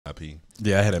MIP.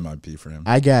 Yeah, I had MIP for him.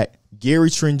 I got Gary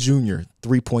Trent Jr.,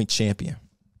 3-point champion.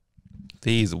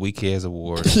 These weak ass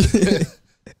awards.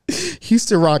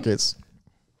 Houston Rockets.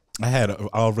 I had an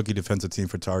all rookie defensive team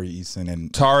for Tari Eason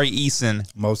and Tari Eason.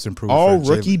 most improved. All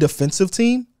for rookie defensive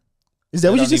team? Is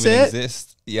that what you just said?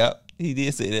 Exist. Yep, he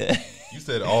did say that. You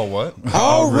said all what?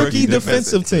 All rookie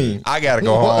defensive team. I gotta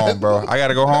go home, bro.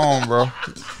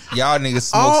 Y'all niggas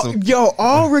smoke some.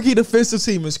 All rookie defensive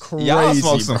team is crazy. Y'all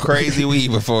smoked some crazy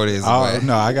weed before this. Man.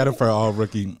 No, I got it for all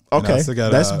rookie. Okay, I still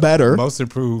got, that's better. Most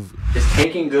improved. Is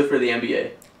tanking good for the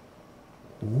NBA?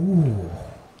 Ooh,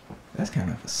 that's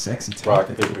kind of a sexy Rock,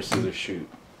 topic. paper, scissors, shoot.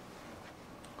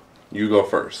 You go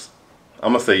first.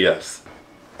 I'm gonna say yes.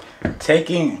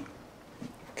 Taking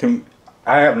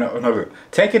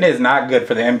taking is not good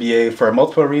for the NBA for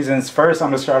multiple reasons. First, I'm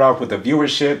gonna start off with the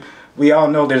viewership. We all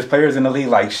know there's players in the league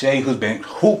like Shea who's been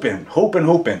hooping.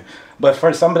 But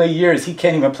for some of the years, he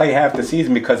can't even play half the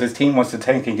season because his team wants to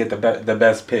tank and get the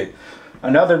best pick.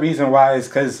 Another reason why is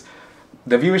because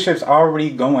the viewership's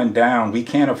already going down. We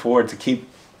can't afford to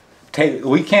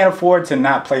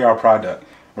not play our product,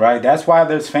 right? That's why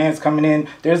there's fans coming in.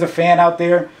 There's a fan out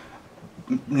there,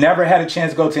 never had a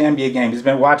chance to go to an NBA game. He's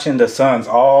been watching the Suns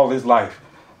all his life.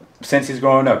 Since he's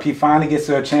growing up, he finally gets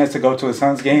a chance to go to a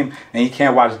Suns game, and he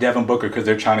can't watch Devin Booker because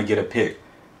they're trying to get a pick.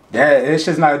 It's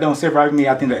just not. It don't sit right with me.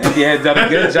 I think the NBA has done a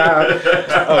good job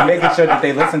of making sure that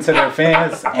they listen to their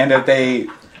fans and that they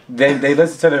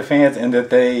listen to their fans and that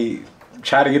they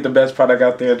try to get the best product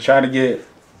out there. Try to get.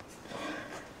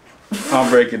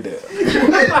 I'm breaking down.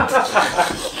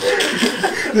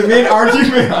 The main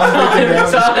argument.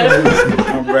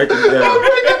 I'm breaking down.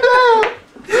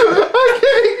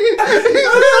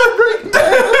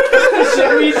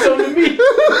 Should read some to me.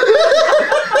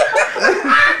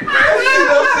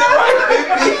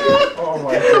 Oh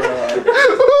my god.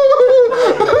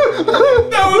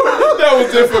 That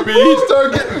was it for me. Start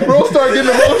getting emotional.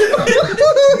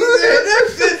 That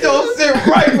shit don't sit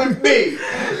right with me.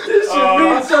 This should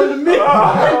read some to me.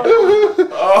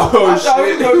 Oh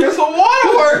shit. Go get some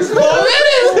waterworks, bro.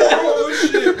 Oh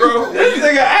shit, bro. This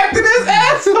nigga acting his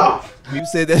ass off. You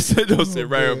said that shit don't sit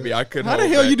right with me. I couldn't. How the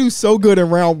hell you do so good in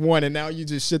round 1 and now you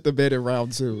just shit the bed in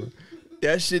round 2?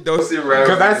 That shit don't sit right.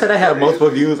 Because I said I had multiple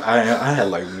views. I had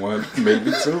like 1,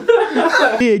 maybe 2.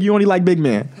 Big, you only like big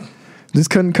man. Just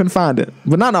couldn't find it.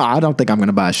 But no, I don't think I'm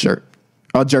gonna buy a shirt.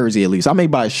 A jersey at least. I may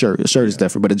buy a shirt. A shirt is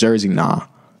different, but a jersey, nah.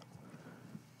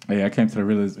 Hey, I came to the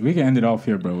realization. We can end it off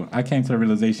here, bro. I came to the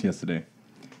realization yesterday.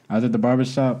 I was at the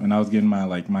barbershop and I was getting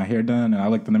my hair done, and I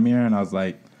looked in the mirror and I was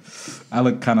like, I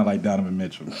look kind of like Donovan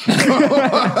Mitchell.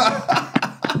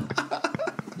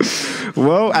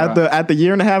 Well, at the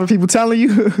year and a half of people telling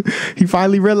you, he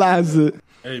finally realized it.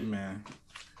 Hey man.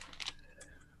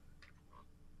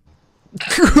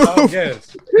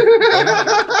 Yes.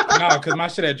 No, because my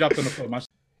shit had dropped on the floor.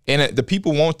 And the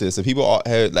people want this. The people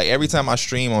have, like, every time I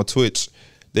stream on Twitch,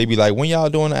 they be like, when y'all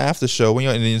doing the after show? And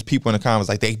then there's people in the comments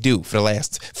like, they do for the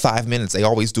last 5 minutes. They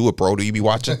always do it, bro. Do you be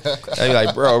watching? I be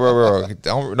like, bro,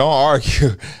 don't argue.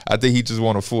 I think he just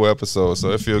want a full episode,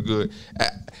 so it feel good.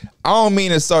 I don't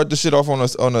mean to start the shit off on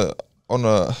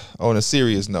a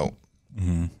serious note.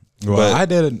 Mm-hmm. Well, but I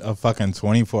did a fucking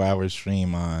 24-hour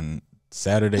stream on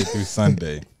Saturday through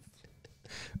Sunday.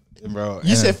 Bro,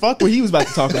 you said fuck what he was about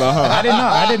to talk about, huh? I didn't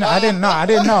know.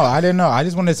 I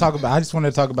just wanted to talk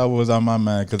about what was on my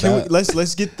mind.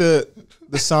 Let's get the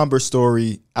somber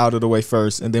story out of the way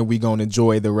first, and then we gonna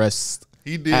enjoy the rest.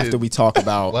 He did after we talk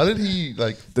about. Why did he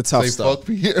like the tough say stuff? Fuck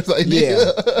me? Like,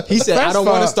 yeah, he said I don't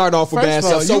want to start off with bad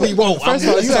stuff, so we won't. First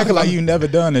of all, you acting like you never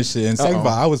done this shit, and second of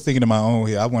all, I was thinking of my own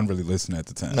here. I wasn't really listening at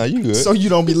the time. No, you good. So you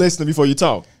don't be listening before you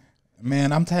talk.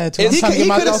 Man, I'm tired too. He could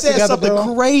have said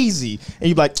something crazy, and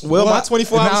you be like, "Well, my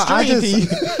 24-hour stream."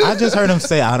 I just heard him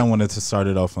say, "I don't want it to start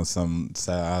it off on some."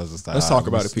 I was just like, let's talk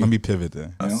about it. Let me pivot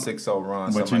there. A 6-0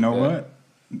 run. But you know what?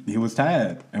 He was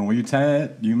tired, and when you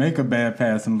tired, you make a bad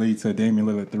pass and lead to a Damian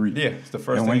Lillard 3. Yeah, it's the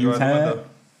first. And thing when you tired,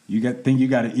 think you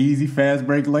got an easy fast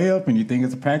break layup, and you think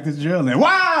it's a practice drill, and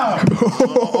wow!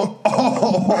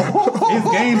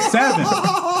 It's game 7.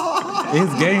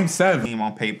 It's game 7. Team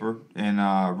on paper and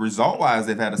result-wise,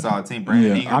 they've had a solid team.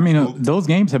 Brandon Ingram, I mean, those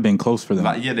games have been close for them.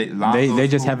 They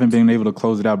just haven't been able to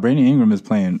close it out. Brandon Ingram is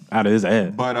playing out of his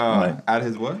ass. But out of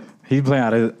his what? He's playing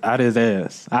out of his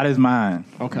ass, out of his mind.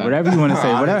 Okay, whatever you want to say,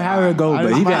 however it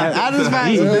goes. But out of his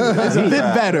mind is a bit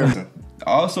better.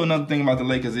 Also, another thing about the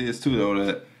Lakers is too, though,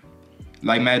 that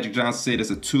like Magic Johnson said, it's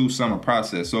a 2-summer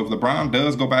process. So if LeBron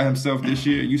does go by himself this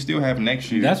year, you still have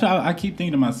next year. That's why I keep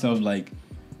thinking to myself, like,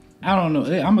 I don't know.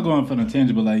 I'm gonna go on for the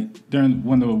tangent, but like during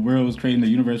when the world was created, the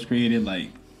universe created, like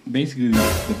basically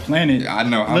the planet. I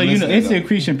know. I'm Look, you know, listening, it's the though.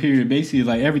 accretion period. Basically,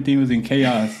 like everything was in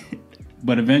chaos,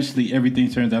 but eventually everything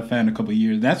turns out fine in a couple of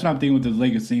years. That's what I'm thinking with the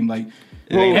Lakers. Seem like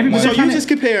everybody. So you just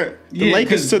compare the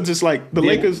Lakers to just like the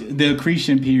Lakers. The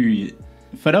accretion period.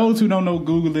 For those who don't know,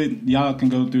 Google it. Y'all can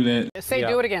go through that. Say,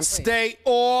 do it again, please. Stay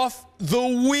off the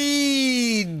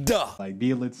weed. Like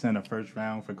Bielitsa in the first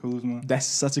round for Kuzma. That's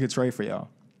such a good trade for y'all.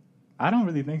 I don't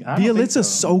really think. Bielitsa's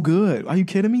so good. Are you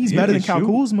kidding me? He's better than Kyle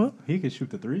Kuzma. He can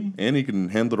shoot the three. And he can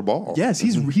handle the ball. Yes,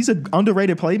 he's an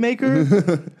underrated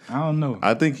playmaker. I don't know.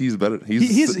 I think he's better.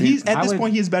 He's at this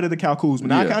point he is better than Kyle Kuzma.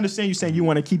 Now I can understand you saying you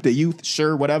want to keep the youth,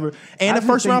 sure, whatever. And the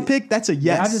first round pick, that's a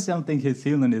yes. I just don't think his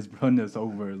ceiling is putting us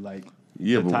over like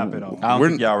to top it off. I don't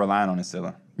think y'all relying on his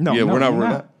ceiling. No, we're not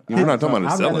talking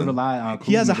about his I'd rather ceiling. rely on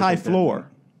He has a Kuzma high to take that floor.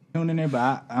 in there,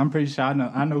 but I'm pretty sure I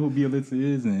know who Bielitsa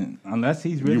is, and unless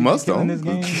he's really You must killing know. this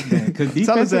game, because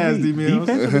Tell his ass, D-Mills.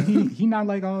 defensively he not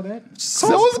like all that. So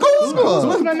is Kuzma.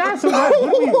 Kuzma not so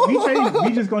what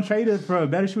we just gonna trade it for a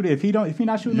better shooter. If he not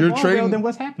shooting You're the ball trading- well, then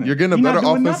what's happening? you're getting a He not better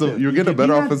doing offensive- nothing. you're getting a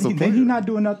better offensive Then he player. not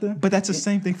doing nothing. But that's the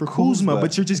same thing for Kuzma,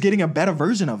 but you're just getting a better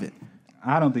version of it.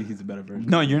 I don't think he's a better version.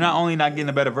 No, you're not only not getting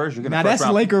a better version. You're getting Now a that's first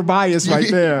round, Laker bias right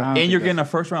there. and you're getting a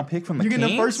first round pick from the You're getting a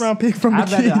Kings? first round pick from the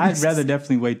Kings. I'd rather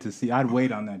definitely wait to see. I'd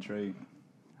wait on that trade.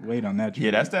 Wait on that trade.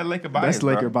 Yeah, that's that Laker bias. That's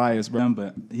Laker bro. bias, bro.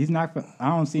 But he's not. I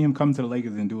don't see him coming to the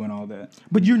Lakers and doing all that.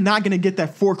 But you're not gonna get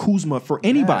that for Kuzma for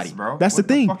anybody. Yes, bro. That's What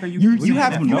the thing. the fuck are you you saying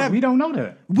have that you for? have We don't know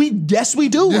that. yes we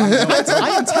do.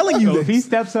 I am telling you So if he this.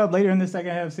 steps up later in the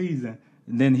second half season,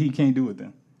 then he can't do it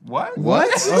then. What? What?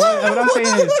 What I'm saying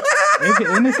is,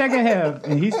 if in the second half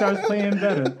and he starts playing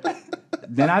better,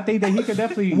 then I think that he could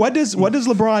definitely. What does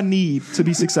LeBron need to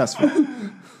be successful?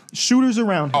 Shooters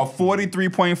around him. A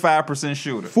 43.5%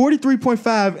 shooter.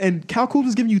 43.5, and Kyle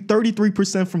Kuzma's giving you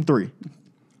 33% from three.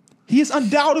 He is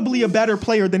undoubtedly a better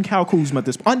player than Kyle Kuzma at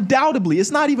this point. Undoubtedly.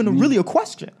 It's not even really a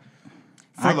question.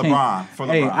 For LeBron. For LeBron.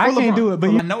 Hey, I can't do it, but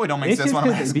I know it don't make it's sense just what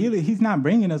I'm 'cause asking. he's not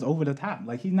bringing us over the top.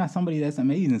 Like he's not somebody that's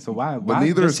amazing. So why?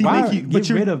 neither is why Kuzma. get But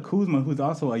you're- rid of Kuzma, who's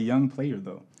also a young player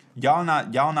though? Y'all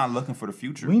not looking for the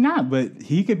future. We not, but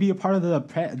he could be a part of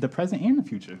the present and the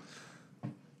future.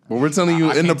 But we're telling you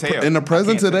I in can't tell. the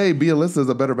present I can't today, Bielitsa is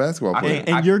a better basketball player.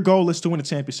 And your goal is to win a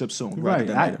championship soon. Right.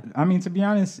 I mean, to be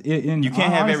honest, You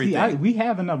can't have everything. We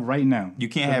have enough right now. You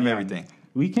can't to have be everything. honest.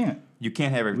 We can't. You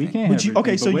can't have everything. We can't. But have you-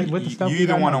 okay, everything, so but you- with the stuff You we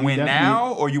either got want to now, we win definitely-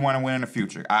 now or you want to win in the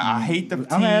future. I hate the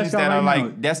gonna ask teams y'all that are right like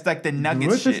now. that's like the Nuggets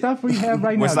With the shit. stuff we have right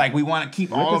Where now, it's like we want to keep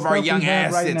with all the of our stuff we young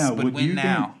have right assets, now, but would you win think-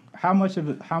 now. How much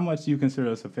do you consider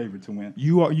us a favorite to win?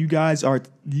 You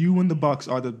and the Bucks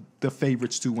are the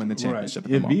favorites to win the championship.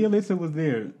 Right. If Bielitsa was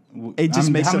there, It just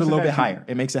makes how it a much little of bit that- higher.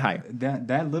 It makes it higher.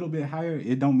 That little bit higher,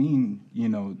 it don't mean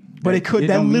But it could.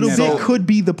 That don't mean little that bit all. could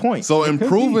be the point. So could be.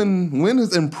 when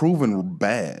is improving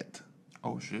bad?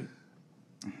 Oh shit.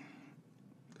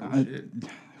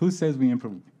 Who says we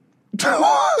improve? Who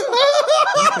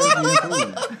says we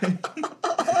improve?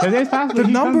 'Cause it's possible the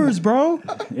numbers, bro.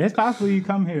 It's possible you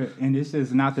come here and it's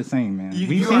just not the same, man. You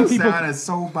We've seen people. sound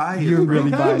so biased. You're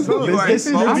really bro. biased. You are This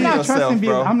is- exposing I'm not yourself, trusting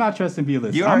bro. I'm not trusting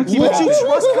Bielitsa. You I'm are gonna keep Would it you out.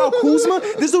 trust Kyle Kuzma?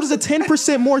 This dude is a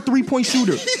 10% more 3-point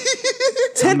shooter.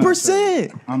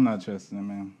 10%. I'm not trusting him,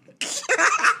 man.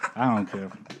 I don't care.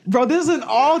 Bro, this is an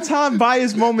all-time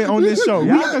bias moment on this show.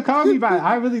 Y'all can call me by.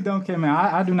 I really don't care, man.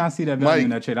 I do not see that value Mike, in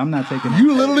that trade. I'm not taking that.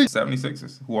 You literally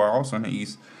 76ers, who are also in the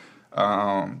East.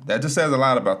 That just says a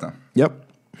lot about them. Yep.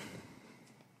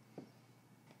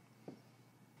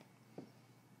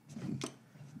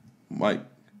 Mike.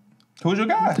 Who's your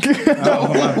guy?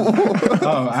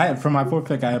 For my fourth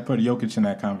pick, I had put Jokic in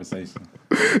that conversation.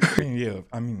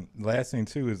 I mean, last thing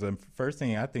too is the first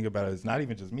thing I think about is not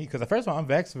even just me because the first one I'm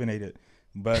vaccinated,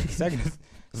 but the second I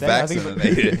think about-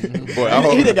 Vaccinated. Boy,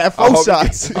 He done got 4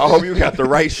 shots. I hope you got the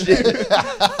right shit.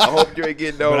 I hope you ain't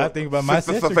getting no. But I think about my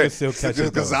sister can still catch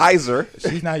it, though. Gazizer.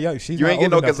 She's not young. She's You not ain't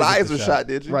getting old no enough to get the Gazizer shot,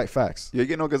 did you? Right, facts. You ain't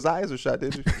getting no Gazizer shot,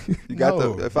 did you? You got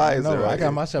the Pfizer. No, right? I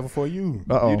got my shot before you.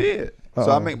 Uh-oh. You did. So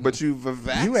I mean, but you've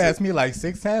vaccinated. You asked me like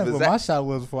 6 times what my shot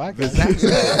was before I got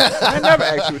I never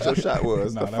asked you what your shot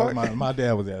was. No, The that fuck? was my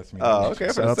dad was asking me. Oh, okay.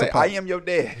 I'm Shout gonna out to say, Pop. I am your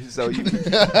dad. So you.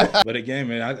 But again,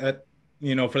 man, I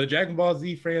for the Dragon Ball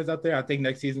Z fans out there, I think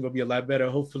next season gonna be a lot better.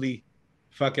 Hopefully,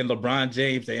 fucking LeBron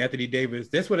James and Anthony Davis.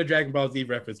 That's where the Dragon Ball Z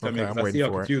reference come in. 'Cause I see y'all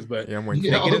confused, but Yeah, I'm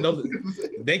waiting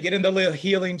they get in the little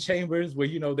healing chambers where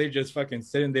they're just fucking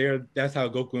sitting there. That's how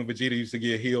Goku and Vegeta used to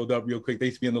get healed up real quick. They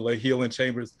used to be in the little healing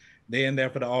chambers. They in there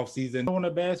for the off season. On the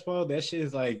basketball, that shit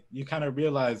is like you kind of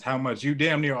realize how much you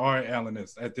damn near are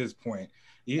analysts at this point.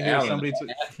 You hear somebody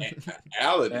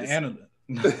Alan.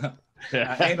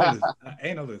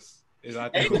 analyst. Is I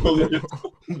think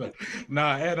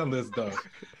nah, analyst though.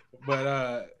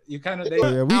 But you kind of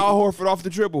Yeah, Al Horford off the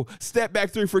dribble, step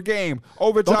back 3 for game,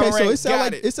 overtime. Okay, so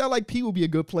rank, it sound like P will be a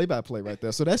good play-by-play right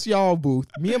there. So that's y'all booth.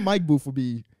 Me and Mike booth will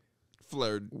be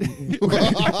flirt. We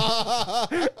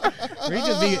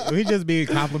just be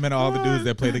complimenting all the dudes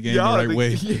that play the game the right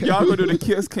way. Y'all gonna do the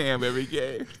kiss cam every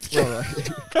game. All right.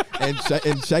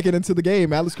 and check it into the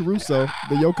game. Alex Caruso,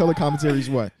 the Yo Color commentary is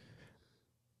what?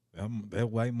 That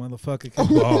white motherfucker can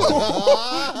ball.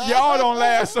 Y'all don't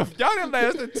last. Y'all didn't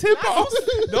last the tip off.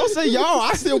 Don't say y'all.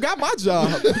 I still got my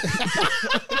job.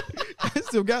 I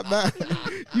still got mine.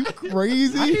 You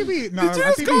crazy? Did you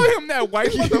just call him that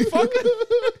white motherfucker?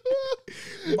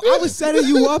 I was setting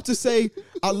you up to say,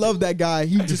 I love that guy.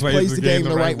 He just plays the game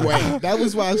the right way. That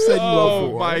was why I set you up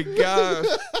for. Oh, my God.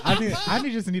 I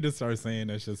just need to start saying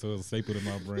that shit so it's stapled in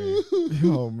my brain.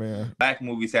 Oh, man. Black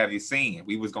movies have you seen?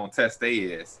 We was going to test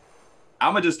their ass.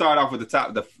 I'm going to just start off with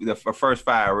the first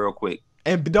 5 real quick.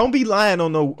 And don't be lying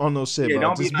on no shit, Yeah, bro.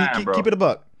 don't be Just lying, bro. Keep it a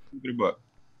buck. Keep it a buck.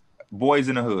 Boys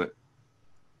in the Hood.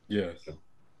 Yes.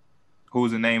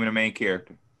 Who's the name of the main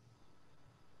character?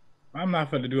 I'm not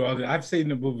going to do all that. I've seen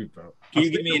the movie, bro. Can you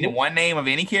give me one name of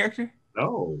any character?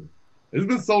 No. It's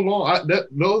been so long.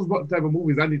 Those type of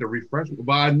movies I need to refresh.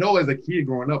 But I know as a kid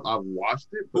growing up, I've watched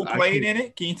it. Who played in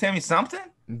it? Can you tell me something?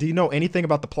 Do you know anything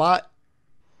about the plot?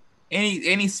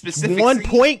 Any specific One scene?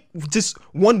 point, just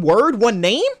one word, one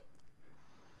name?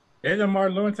 Isn't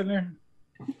Martin Lawrence in there?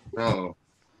 Oh.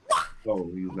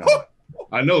 Oh, he's not.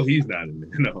 I know he's not in there.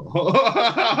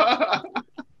 No.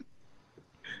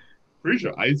 Pretty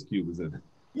sure Ice Cube is in it.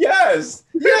 Yes.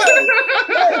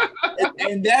 Yes.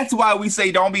 and that's why we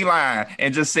say don't be lying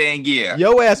and just saying yeah.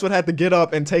 Yo ass would have to get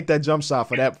up and take that jump shot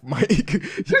for that, Mike.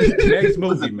 Next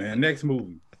movie, man. Next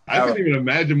movie. I couldn't even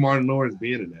imagine Martin Lawrence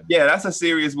being in that. Yeah, that's a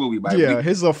serious movie. By Yeah,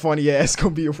 his little funny ass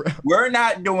gonna be around. We're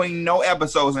not doing no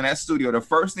episodes in that studio. The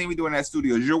first thing we do in that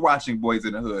studio is you're watching Boys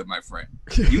in the Hood, my friend.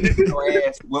 You need your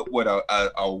ass with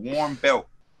a warm belt.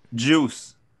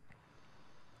 Juice.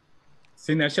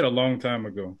 Seen that shit a long time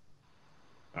ago.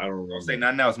 I don't remember. Don't say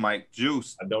nothing else, Mike.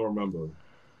 Juice. I don't remember.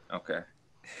 Okay.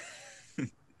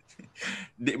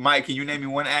 Mike, can you name me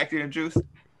one actor in Juice?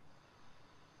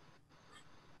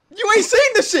 You ain't seen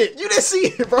the shit. You didn't see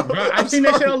it, bro. I've seen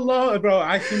that shit a lot, bro.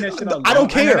 I've seen that shit a lot. I don't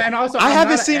care. And also, I I'm haven't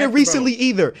not an seen it actor, recently bro.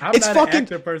 either. I'm It's not an fucking.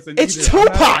 actor person It's either. I'm not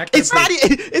an Tupac. actor It's not.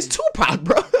 It's Tupac,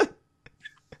 bro.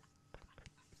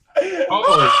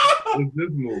 Oh, it's this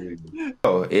movie.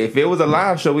 Oh, if it was a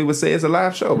live show, we would say it's a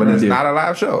live show, but it's not a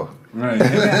live show. Right.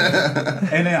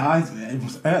 And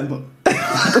then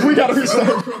We gotta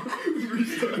restart.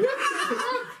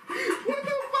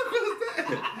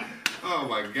 Oh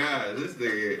my God, this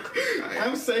nigga.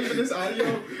 I'm saving this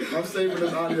audio. I'm saving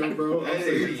this audio, bro. I'm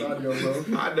saving this audio, bro.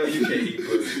 I know you can't eat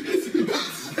pussy.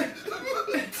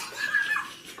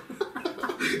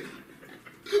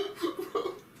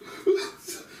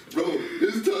 Bro,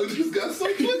 his tongue just got so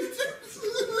twisted.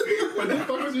 What the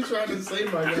fuck was you trying to say,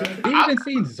 my guy? you even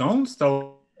seen Zone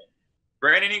Stone?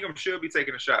 Brandon Ingram should be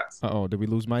taking the shots. Uh-oh, did we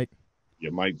lose Mike?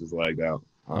 Your mic just lagged out.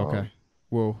 Okay.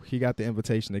 Well, he got the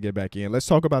invitation to get back in. Let's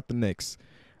talk about the Knicks.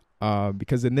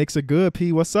 Because the Knicks are good,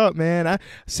 P. What's up, man? I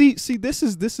see this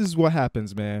is what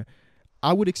happens, man.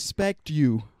 I would expect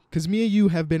you, because me and you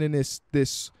have been in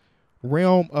this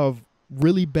realm of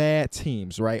really bad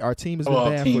teams, right? Our team has been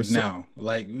bad teams for now.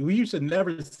 Like we used to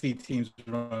never see teams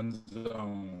run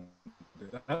zone.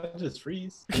 Did I just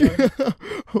freeze?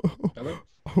 Hello?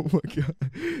 Oh my God,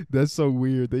 that's so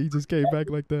weird that he just came back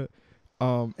like that.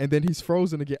 And then he's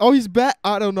frozen again. Oh, he's back.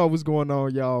 I don't know what's going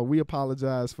on, y'all. We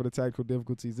apologize for the technical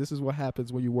difficulties. This is what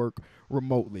happens when you work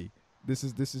remotely. This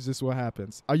is just what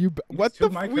happens. Are you? What the?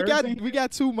 We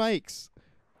got 2 mics.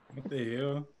 What the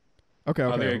hell? Okay.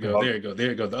 Oh, there you go. There you go. There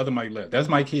you go. The other mic left. That's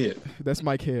Mike Head. That's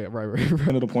Mike Head. Right.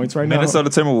 One of the points right Minnesota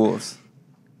Timberwolves.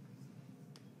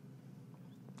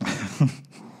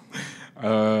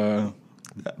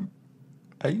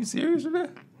 Are you serious with that?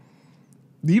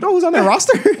 Do you know who's on that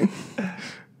roster?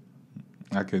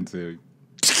 I couldn't tell you.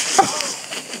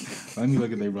 Let me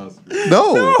look at their roster.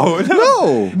 No.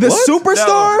 The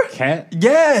superstar? Cat?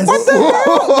 Yes. What the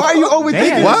hell? Why are you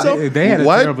overthinking it? They had a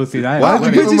Why- terrible season. why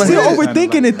would you Because give you're him a still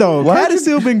hit? overthinking it, though. Cat has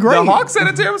still been great. The Hawks had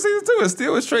a terrible season too. It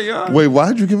still was Trae Young. Wait,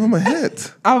 why'd you give him a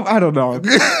hit? I don't know.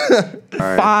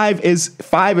 Five is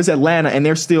Atlanta, and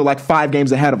they're still like 5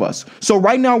 games ahead of us. So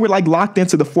right now we're like locked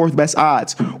into the 4th best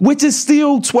odds, which is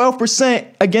still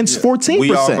 12% against 14%.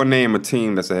 We all gonna name a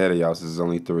team that's ahead of y'all. So there's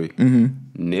only 3. Mm-hmm.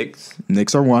 Knicks.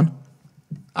 Knicks are 1.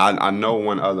 I know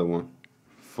one other one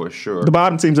for sure. The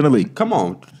bottom teams in the league. Come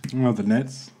on. Oh, the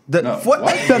Nets.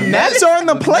 The Nets are in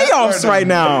the playoffs right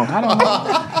now. I don't know.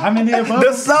 I'm in the above.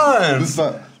 The Suns.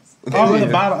 Oh, the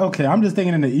bottom. Okay, I'm just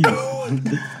thinking in the East.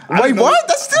 Wait, what?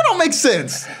 That still don't make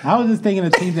sense. I was just thinking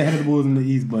of teams ahead of the Bulls in the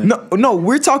East, but no,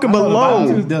 we're talking below.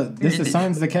 This the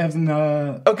Suns, the Cavs, and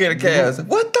Okay, the Cavs.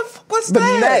 What the? What's The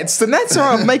that? Nets. The Nets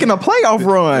are making a playoff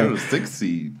run. 6th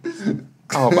seed.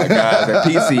 Oh my God, the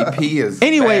PCP is.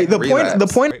 Anyway, back. the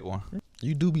point. Great one.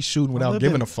 You do be shooting without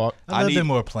giving a fuck. A little bit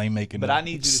more playmaking. But though. I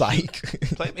need you to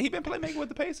Psych. he been playmaking with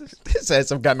the Pacers. His ass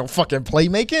have got no fucking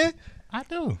playmaking. I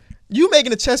do. You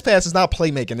making a chest pass is not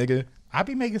playmaking, nigga. I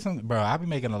be making some, bro. I be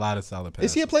making a lot of solid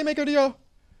passes. Is he a playmaker to y'all?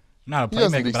 Not a He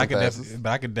doesn't playmaker, do but I some could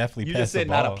passes. definitely You pass just said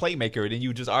the ball. not a playmaker, and then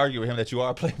you just argue with him that you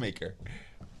are a playmaker.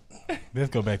 Let's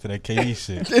go back to that KD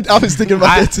shit. I was thinking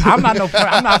about that too. I'm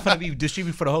not gonna be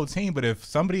distributing for the whole team, but if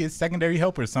somebody is secondary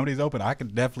helper, somebody's open, I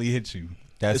could definitely hit you.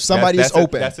 If somebody is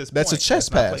open, that's his that's a point.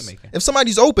 chest That's not pass. playmaking. If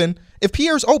somebody's open, if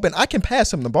Pierre's open, I can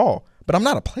pass him the ball, but I'm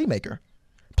not a playmaker.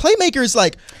 Playmaker is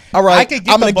like, all right,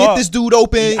 I'm gonna get this dude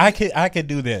open. I could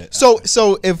do that.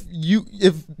 So if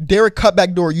Derek cut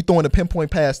back door, you throwing a pinpoint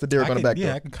pass to Derek on the back door.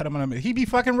 Yeah, I can cut him on. He be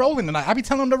fucking rolling tonight. I be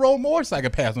telling him to roll more so I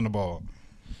can pass on the ball.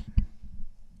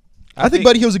 I think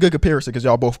Buddy Hield's a good comparison because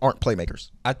y'all both aren't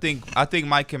playmakers. I think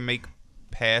Mike can make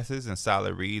passes and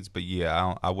solid reads, but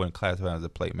yeah, I wouldn't classify him as a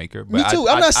playmaker. But Me too.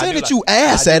 I'm not saying that you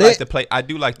ass I at do like it. the play. I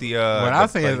do like the. What I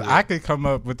say is I could come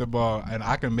up with the ball and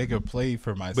I can make a play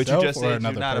for myself. But you just or said you're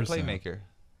another not person. a playmaker.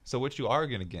 So what you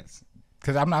arguing against?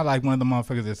 Because I'm not like one of the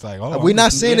motherfuckers that's like, oh, We're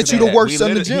not saying that you the worst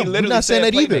in the gym. We're not saying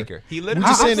that either. We're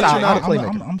just saying that you're not a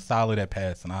playmaker. I'm solid at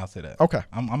passing. I'll say that. Okay.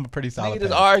 I'm a pretty solid. Nigga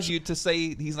just argued to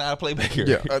say he's not a playmaker.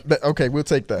 Yeah. Okay, we'll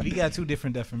take that. We got two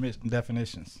different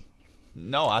definitions.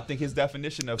 No, I think his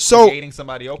definition of So- creating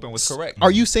somebody open was correct.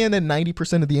 Are you saying that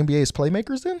 90% of the NBA is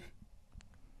playmakers then?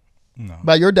 No.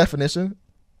 By your definition?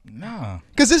 Nah.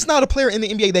 Because it's not a player in the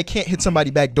NBA that can't hit somebody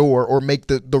back door or make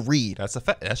the read. That's a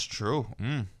fact. That's true.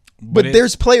 But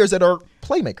there's players that are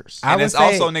playmakers. And there's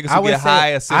also niggas who get high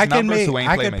assist numbers who ain't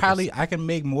playmakers. I can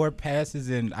make more passes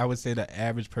than I would say the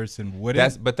average person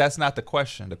wouldn't. But that's not the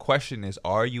question. The question is,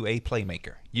 are you a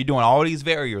playmaker? You're doing all these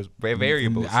variables.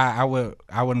 I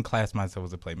wouldn't class myself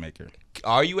as a playmaker.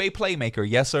 Are you a playmaker?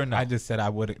 Yes or no? I just said I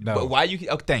wouldn't. No. But why you?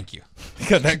 Oh, thank you.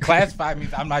 Because that classify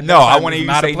means I'm not. No, I want to hear you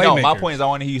not say a no. playmaker. My point is, I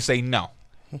want to hear you say no.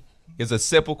 It's a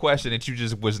simple question that you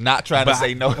just was not trying to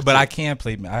say no. But I can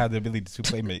play. I have the ability to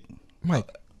play make.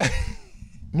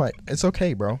 Mike, it's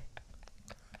okay, bro.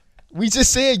 We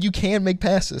just said you can make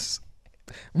passes.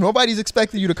 Nobody's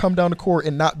expecting you to come down the court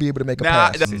and not be able to make a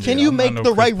pass. Can you make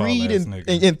the right read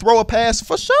and throw a pass?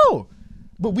 For sure.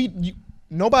 But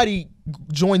nobody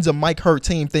joins a Mike Hurt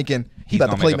team thinking he's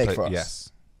about to play for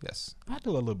us. Yes. I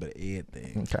do a little bit of ed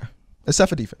thing. Okay. Except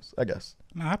for defense, I guess.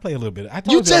 No, I play a little bit.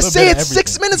 You just said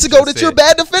 6 minutes ago that you're a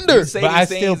bad defender. But I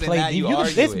still play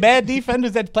defense. It's bad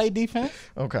defenders that play defense.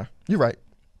 Okay. You're right.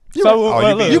 You're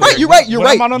right. You're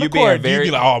right. When I'm on the court, you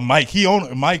be like, "Oh, Mike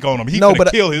on him. He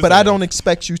kill his." But I don't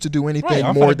expect you to do anything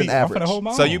more than average.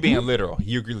 So you being literal.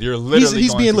 You're literally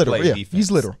he's being going to literal. play Yeah, defense.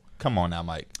 he's literal. Come on now,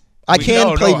 Mike. I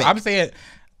can play make. I'm saying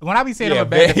when I be saying I'm a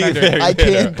bad defender, I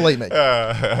can play make.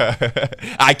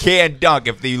 I can dunk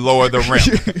if they lower the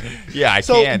rim. Yeah, I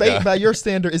can. So by your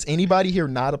standard, is anybody here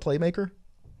not a playmaker?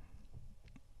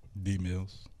 D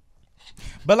Mills.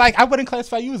 But like, I wouldn't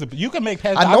classify you as you can make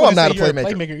passes. I know I'm not a you're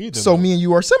playmaker. Either, so me and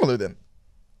you are similar then.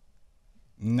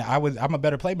 No, I'm a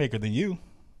better playmaker than you.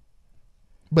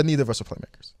 But neither of us are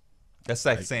playmakers. That's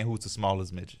like saying who's the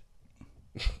smallest midget.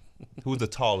 Who's the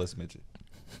tallest midget?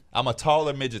 I'm a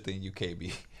taller midget than you,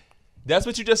 KB. That's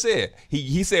what you just said.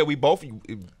 He said we both,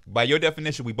 by your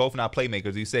definition, we both not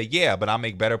playmakers. You said, yeah, but I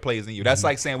make better plays than you. That's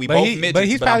like saying we both midgets, but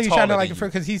he's probably trying to like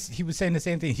because he was saying the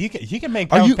same thing. He can make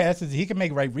bounce passes. He can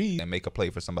make right reads and make a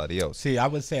play for somebody else. See, I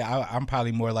would say I'm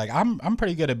probably more like I'm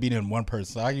pretty good at beating one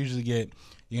person. So I usually get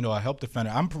a help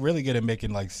defender. I'm really good at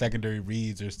making like secondary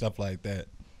reads or stuff like that.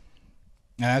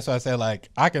 And that's why I say like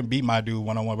I can beat my dude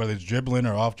one-on-one, whether it's dribbling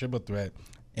or off dribble threat.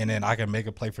 And then I can make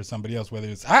a play for somebody else. Whether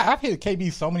it's I've hit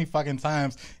KB so many fucking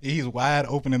times. He's wide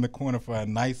open in the corner for a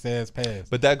nice ass pass.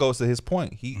 But that goes to his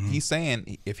point. He's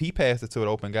saying if he passed it to an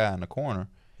open guy in the corner,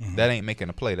 that ain't making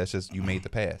a play. That's just you made the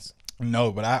pass.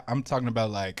 No, but I'm talking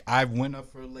about like I went up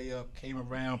for a layup, came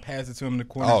around, passed it to him in the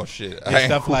corner. Oh shit! And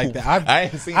stuff like that.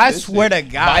 I swear to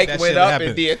God, Mike that went shit up happened.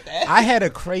 and did that. I had a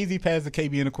crazy pass to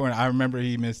KB in the corner. I remember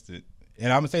he missed it.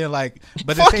 And I'm saying like,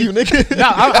 but fuck you, nigga. No,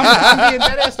 I'm being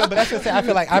dead ass though. But that's just saying. I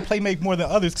feel like I play make more than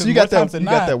others. So you got that? You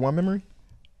got that one memory?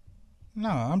 No,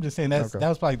 I'm just saying that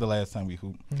was probably the last time we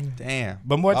hooped. Damn.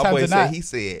 But more times than not, he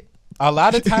said a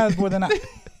lot of times more than not.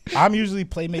 I'm usually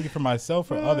playmaking for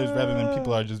myself or others rather than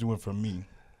people are just doing for me.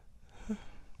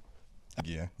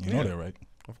 Yeah, you know that, right?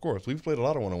 Of course, we've played a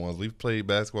lot of one-on-ones. We've played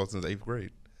basketball since 8th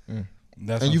grade.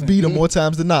 That's And you beat him more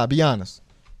times than not. Be honest.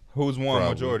 Who's won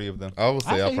Probably. majority of them? I would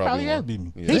say I he probably has won. beat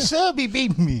me. Yeah. He should be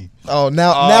beating me. Oh,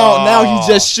 now he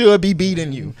just should be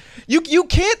beating you. You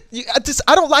can't.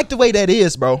 I don't like the way that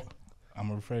is, bro. I'm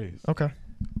gonna rephrase. Okay.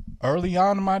 Early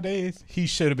on in my days, he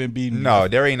should have been beating me. No,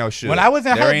 there ain't no should. When I was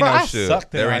in there high ain't school, no I should.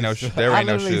 sucked in There high ain't no school. should. There ain't I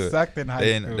no literally should. sucked in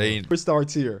high school. First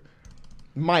starts here.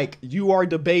 Mike, you are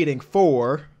debating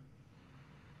for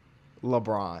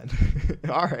LeBron.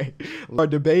 All right. We're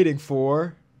debating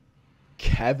for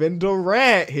Kevin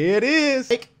Durant. Here it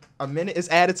is. A minute is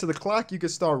added to the clock. You can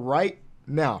start right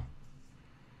now.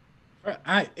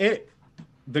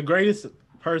 The greatest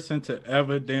person to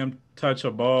ever damn touch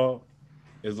a ball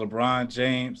is LeBron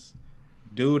James.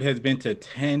 Dude has been to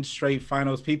 10 straight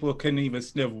finals. People couldn't even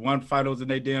sniff one finals in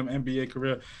their damn NBA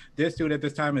career. This dude at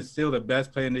this time is still the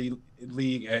best player in the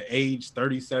league at age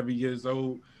 37 years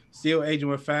old. Still aging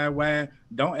with fine wine.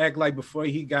 Don't act like before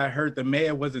he got hurt, the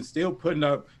man wasn't still putting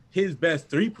up his best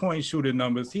three-point shooting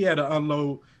numbers. He had to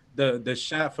unload the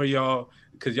shot for y'all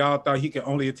because y'all thought he could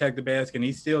only attack the basket, and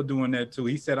he's still doing that too.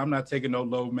 He said, I'm not taking no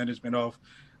load management off.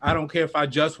 I don't care if I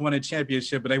just won a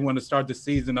championship, but they want to start the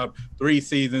season up 3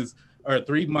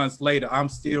 months later. I'm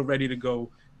still ready to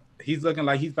go. He's looking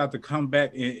like he's about to come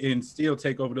back and still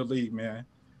take over the league, man.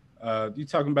 You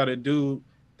talking about a dude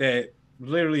that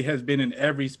literally has been in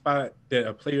every spot that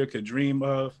a player could dream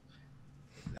of.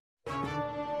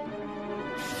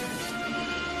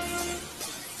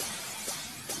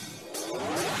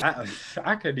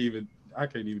 I couldn't even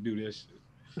do this shit.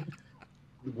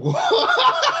 Because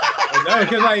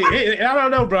I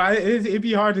don't know, bro. It'd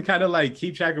be hard to kind of like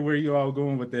keep track of where you all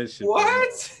going with that shit.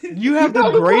 What? You have the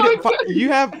greatest. You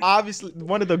have obviously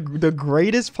one of the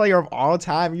greatest player of all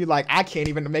time. You like, I can't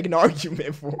even make an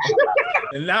argument for.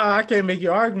 And now I can't make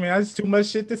your argument. That's too much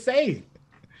shit to say.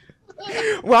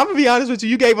 Well, I'm gonna be honest with you.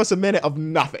 You gave us a minute of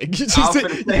nothing.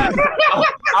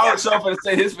 I was so for to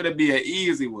say this for to be an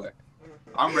easy one.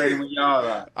 I'm ready when y'all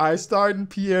are. All right, starting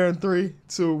Pierre in 3,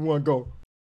 2, 1, go.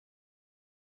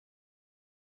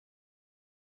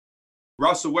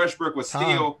 Russell Westbrook was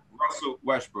still Russell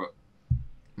Westbrook.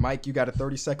 Mike, you got a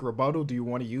 30-second rebuttal. Do you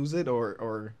want to use it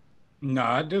or? No,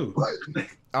 I do.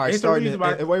 All right, starting.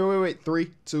 Wait.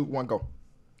 3, 2, 1, go.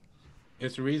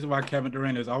 It's the reason why Kevin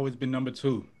Durant has always been number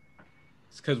 2.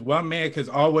 It's because one man can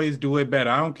always do it better.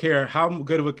 I don't care how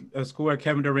good of a scorer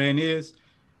Kevin Durant is.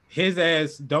 His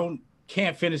ass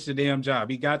can't finish the damn job.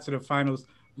 He got to the finals,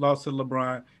 lost to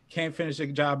LeBron. Can't finish the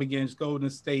job against Golden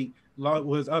State.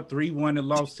 Was up 3-1 and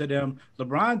lost to them.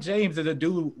 LeBron James is a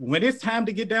dude, when it's time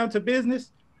to get down to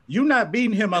business, you're not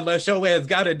beating him unless your ass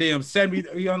got a damn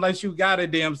unless you got a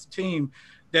damn team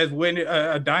that's winning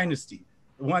a dynasty.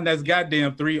 One that's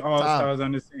goddamn 3 All-Stars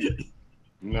on the team.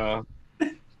 No.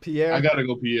 Pierre. I gotta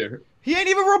go Pierre. He ain't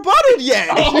even rebutted yet.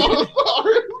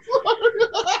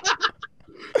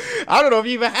 I don't know if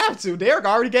you even have to. Derek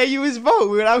already gave you his vote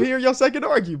without hearing your second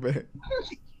argument.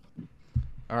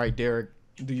 All right, Derek.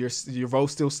 Do your vote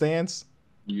still stands?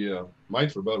 Yeah,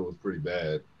 Mike's rebuttal was pretty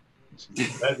bad. This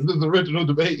is the original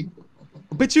debate.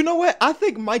 But you know what? I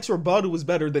think Mike's rebuttal was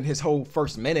better than his whole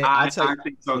first minute. I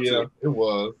think so too. Yeah, it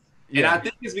was. And I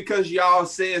think it's because y'all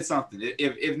said something.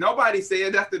 If nobody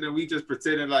said nothing and we just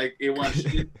pretended like it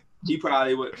wasn't shit, he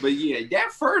probably would. But yeah,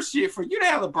 that first shit for you to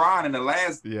have LeBron in the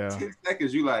last 10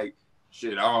 seconds, you like,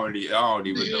 shit, I don't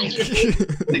even know.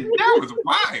 That was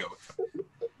wild.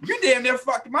 You damn near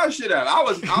fucked my shit up. I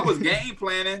was game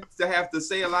planning to have to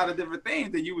say a lot of different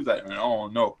things, and you was like, I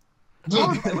don't know. I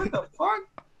was like, what the fuck?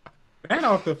 That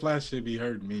off the flash should be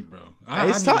hurting me, bro.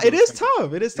 It's tough. It is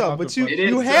tough. It is tough. But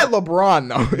you had LeBron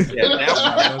though.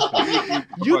 Yeah,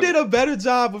 you did a better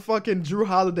job of fucking Drew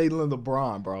Holiday than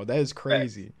LeBron, bro. That is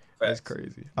crazy. That's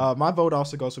crazy. My vote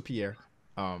also goes for Pierre.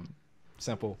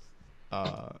 Simple.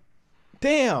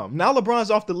 Damn. Now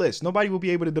LeBron's off the list. Nobody will be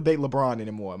able to debate LeBron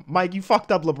anymore. Mike, you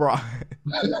fucked up LeBron.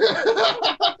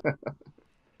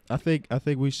 I think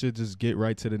we should just get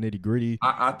right to the nitty gritty.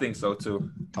 I think so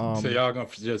too. So y'all gonna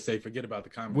just say forget about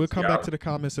the comments. We'll come back to the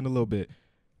comments in a little bit.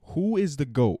 Who is the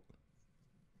GOAT?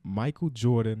 Michael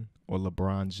Jordan or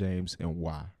LeBron James, and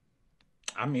why?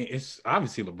 I mean, it's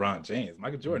obviously LeBron James.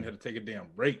 Michael Jordan had to take a damn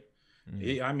break.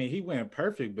 He went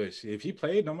perfect, but if he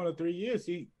played no more than 3 years,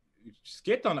 he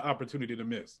skipped on the opportunity to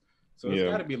miss. So it's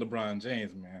got to be LeBron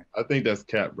James, man. I think that's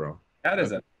cap, bro. That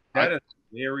is a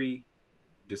very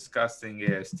disgusting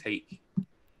ass take,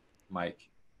 Mike.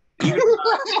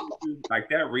 Like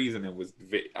that reasoning was.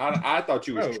 I thought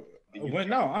you was.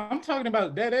 No, I'm talking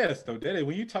about dead ass though. Dead ass.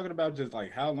 When you talking about just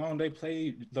like how long they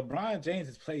played, LeBron James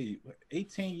has played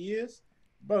 18 years,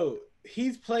 bro.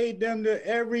 He's played them to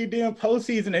every damn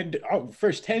postseason, and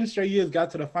first 10 straight years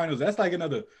got to the finals. That's like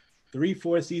another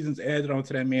 3-4 seasons added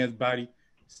onto that man's body.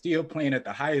 Still playing at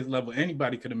the highest level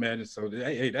anybody could imagine. So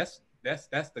hey, that's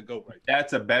the GOAT right there.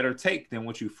 That's a better take than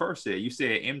what you first said. You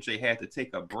said MJ had to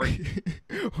take a break.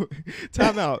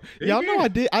 Time out. Y'all know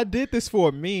I did this for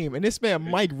a meme, and this man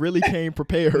Mike really came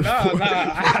prepared.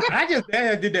 I just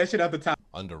did that shit at the top.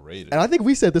 Underrated. And I think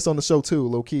we said this on the show too,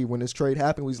 low key, when this trade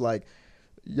happened. We was like,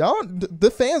 y'all, the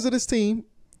fans of this team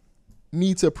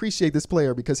need to appreciate this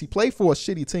player because he played for a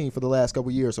shitty team for the last couple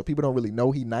of years, so people don't really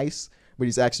know he's nice, but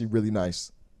he's actually really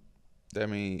nice. That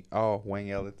mean, Wayne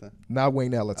Ellington. Not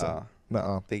Wayne Ellington.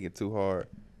 Thinking too hard.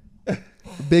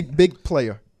 Big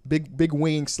player. Big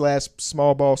wing /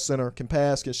 small ball center. Can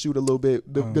pass, can shoot a little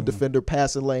bit. Good defender,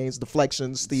 passing lanes,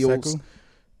 deflections, steals. Sekou?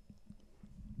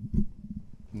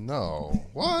 No.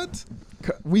 What?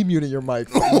 We muted your mic.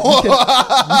 You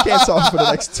can't talk for the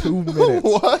next 2 minutes.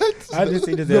 What? I just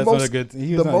see this as on a good.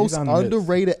 The most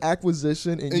underrated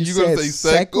acquisition, and you gonna said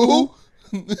say Sekou?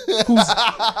 Who's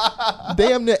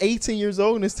damn near 18 years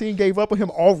old, and this team gave up on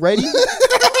him already.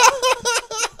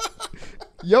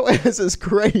 Yo ass is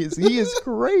crazy. He is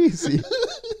crazy.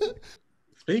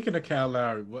 Speaking of Kyle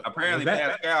Lowry, Apparently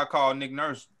Pascal called Nick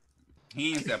Nurse.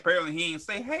 Apparently he ain't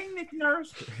say, "Hey, Nick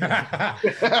Nurse."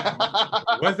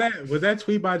 was that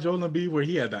tweet by Joel Embiid where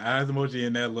he had the eyes emoji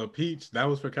and that little peach? That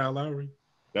was for Kyle Lowry.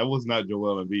 That was not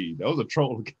Joel Embiid. That was a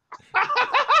troll.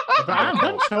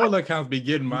 Them troll accounts be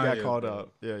getting my got caught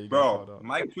up. Yeah, you bro. got caught up.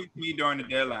 Mike tweeted me during the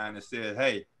deadline and said,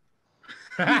 "Hey."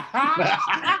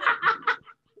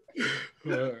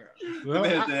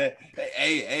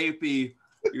 Hey, AP,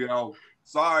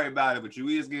 sorry about it, but you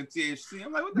is getting THC.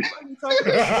 I'm like, what the fuck are you talking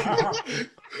about?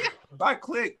 If I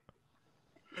click,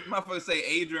 this motherfucker say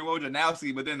Adrian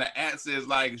Wojnarowski, but then the ad says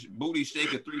like booty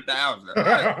shaker 3000.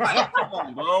 Like, come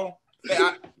on, bro. Hey,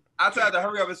 I tried to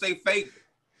hurry up and say fake.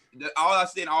 All I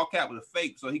said in all cap was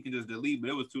fake, so he could just delete, but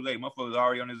it was too late. Motherfucker was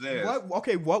already on his ass.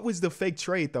 What was the fake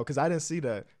trade though? Because I didn't see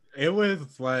that. It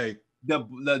was like the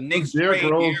Knicks trade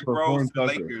Derrick Rose to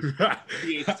Lakers.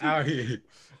 Out here.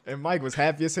 And Mike was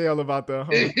happy as hell about that.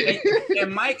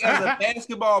 And Mike, as a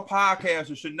basketball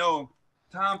podcaster, should know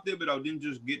Tom Thibodeau didn't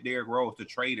just get Derrick Rose to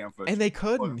trade him for. And they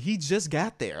couldn't. He just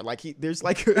got there. There's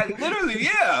literally,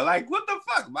 yeah. Like, what the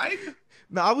fuck, Mike?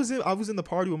 No, I was in the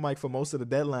party with Mike for most of the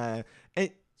deadline, and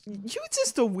you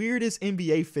just the weirdest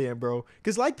NBA fan, bro.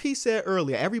 Because like P said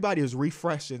earlier, everybody is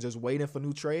refreshing, just waiting for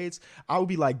new trades. I would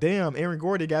be like, damn, Aaron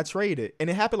Gordon got traded, and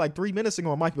it happened like 3 minutes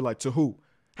ago. And Mike be like, to who?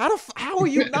 How are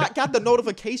you not got the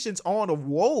notifications on of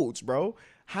Woj, bro?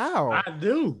 How? I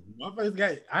do.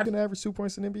 I can average 2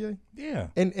 points in NBA. Yeah.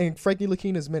 And Frankie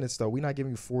Lakina's minutes though, we're not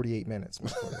giving you 48 minutes.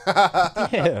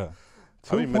 Yeah.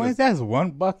 2 points, that's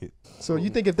one bucket. So you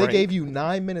think if they gave you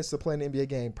 9 minutes to play an NBA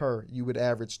game per, you would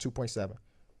average 2.7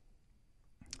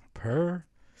 per?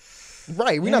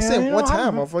 Right. We're not saying one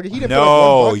time, motherfucker. He didn't no, put up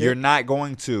one bucket. You're not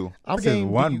going to.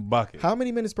 One bucket. How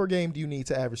many minutes per game do you need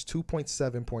to average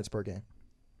 2.7 points per game?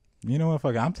 You know what?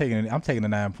 Fuck, I'm taking the 9.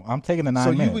 I'm taking the 9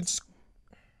 so minutes.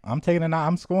 I'm taking the 9.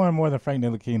 I'm scoring more than Frank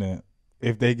Ntilikina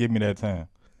if they give me that time.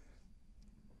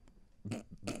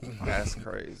 That's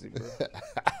crazy, bro.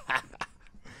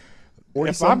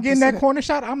 If I'm getting that corner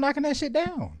shot, I'm knocking that shit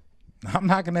down.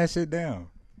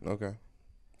 Okay.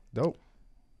 Dope.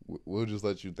 We'll just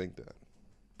let you think that.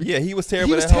 Yeah, he was terrible.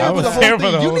 He was terrible the whole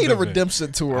thing. You need a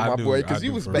redemption tour, my boy, because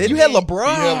you was bad. You had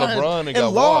LeBron and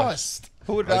got lost.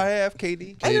 Who did I have?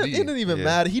 KD. It didn't even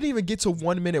matter. He didn't even get to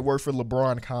 1 minute worth for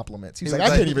LeBron compliments. He was like,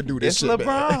 I can't even do this shit. It's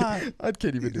LeBron. I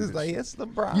can't even do this. Like, it's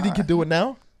LeBron. You think you can do it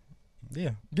now?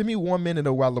 Yeah. Give me 1 minute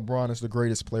of why LeBron is the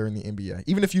greatest player in the NBA.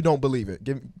 Even if you don't believe it.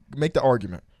 Make the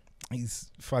argument. He's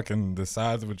fucking the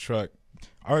size of a truck.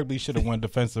 Arguably should have won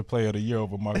Defensive Player of the Year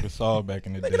over Marcus Gasol back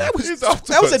in the day. That was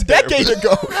a decade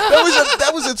ago.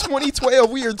 That was in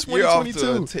 2012. We are in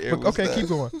 2022. Okay, keep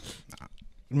going.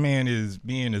 Man is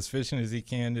being as efficient as he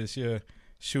can this year,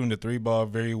 shooting the 3 ball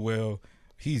very well.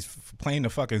 He's playing the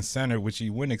fucking center, which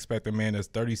you wouldn't expect a man that's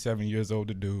 37 years old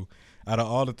to do. Out of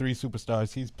all the 3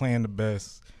 superstars, he's playing the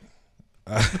best.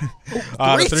 The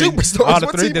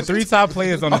 3 top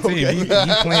players on the team,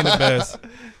 he's playing the best.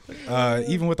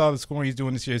 Even with all the scoring he's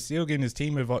doing this year, still getting his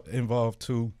team involved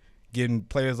too, getting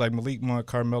players like Malik Monk,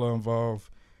 Carmelo involved.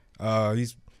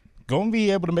 He's going to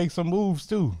be able to make some moves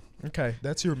too. Okay,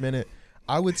 that's your minute.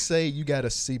 I would say you got a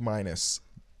C-.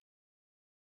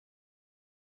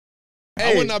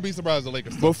 I would not be surprised if the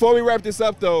Lakers. Before we wrap this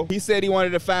up, though, he said he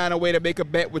wanted to find a way to make a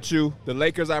bet with you. The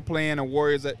Lakers are playing the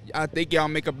Warriors. I think y'all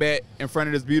make a bet in front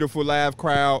of this beautiful live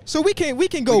crowd. So we can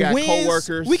go got wins.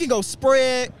 coworkers. We can go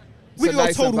spread. We can go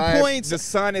nice total vibe. points. The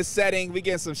sun is setting. We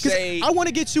getting some shade. I want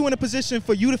to get you in a position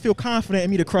for you to feel confident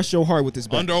and me to crush your heart with this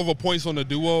bet. Under over points on the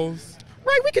duos.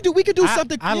 Right, we could do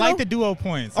something. I like the duo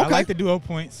points. Okay. I like the duo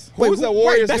points. Who's the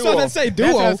Warriors That's duo? what I say. Duo.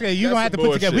 That's what I say. You're going to have to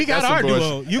put together. We got our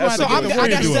duo. You're going to So have to get the I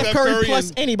got Warriors duo. Steph Curry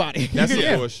plus anybody. That's Yeah.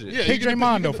 some bullshit. Yeah, Pick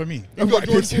Draymond, though, for me. You got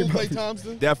Jordan Poole, Klay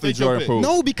Thompson. Definitely Take your Jordan pick. Poole.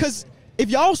 No, because if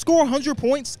y'all score 100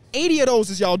 points, 80 of those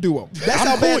is y'all duo. That's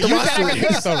how bad the You roster said I can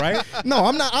pick is. so, right? No,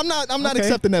 I'm not Okay.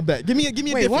 accepting that bet. Give me a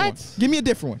different one. Give me a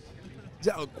different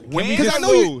one. Win Because or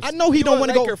I know he You don't a want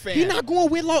to go. Laker fan. He not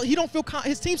going win loss. He don't feel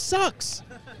his team sucks.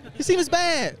 His team is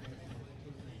bad.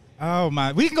 Oh,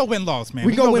 my. We can go win-loss, man.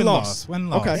 We can go win-loss.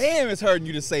 win-loss. Win-loss. Okay. Damn, it's hurting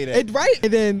you to say that. Right.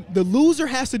 And then the loser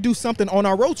has to do something on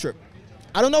our road trip.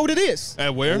 I don't know what it is.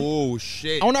 At where? Oh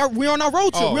shit. We're on our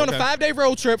road trip. Oh, we're on a okay. 5-day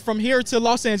road trip from here to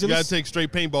Los You Angeles. gotta take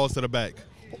straight paintballs to the back.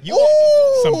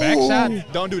 Some back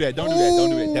shot. Don't do that. Don't do that. Don't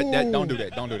do that. Don't do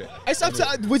that. Don't do that. It's up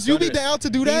to, would you be down to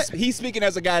do that? He's speaking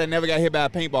as a guy that never got hit by a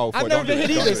paintball before. I've never been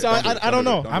hit either, so I don't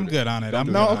know. I'm good on it.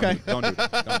 I'm No, good on okay. it. Don't do it.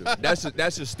 Don't do it.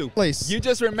 That's just stupid. Place You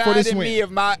just for this reminded win. me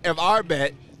of our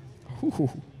bet.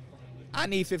 I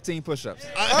need 15 push-ups.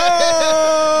 Oh!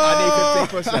 I need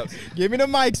 15 push-ups. Give me the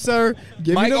mic, sir.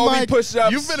 Give Mike me the owe me mic.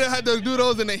 push-ups. You finna have to do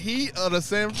those in the heat of the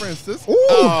San Francisco. Ooh,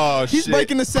 Oh, he's shit.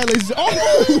 breaking the sellers.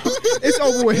 Oh, it's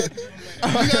over with.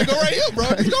 You gotta go right here, bro.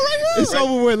 Just go right here. It's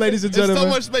over with, ladies and There's gentlemen.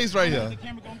 so much space right here.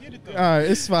 All right,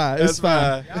 it's fine. It's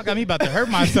fine. Y'all got me about to hurt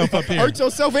myself up here. Hurt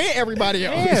yourself and everybody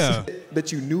else. Yeah.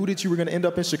 That you knew that you were going to end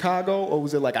up in Chicago, or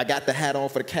was it like I got the hat on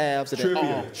for the Cavs?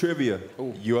 And Trivia.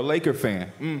 You're a Laker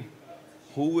fan.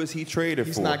 Who is he traded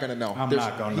He's for? not going to know. I'm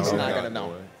not gonna know. He's not going to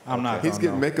know. I'm not. He's gonna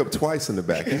getting know. makeup twice in the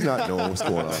back. He's not knowing what's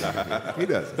going on. He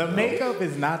doesn't. The makeup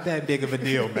is not that big of a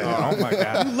deal, man. Oh my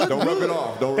god. Don't rub it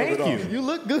off. Don't rub Thank it you. off. You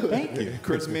look good. Thank you.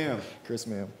 Chris Mims, Chris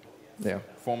Mims. Yeah.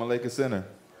 former Lakers center.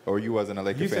 Or you wasn't a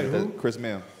Laker You fan. said who? Chris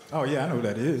Mims. Oh yeah, I know who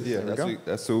that is. Yeah, There we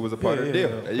that's who was a part of the Yeah,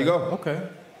 deal. yeah, There you go. Okay.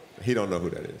 He don't know who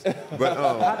that is.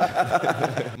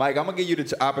 But Mike, I'm gonna give you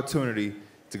the opportunity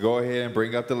to go ahead and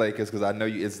bring up the Lakers because I know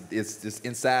you. It's just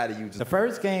inside of you. The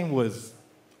first game was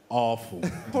awful.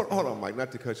 hold on, Mike.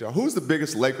 Not to cut you off. Who's the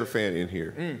biggest Laker fan in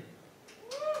here?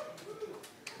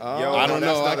 I don't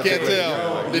know. I can't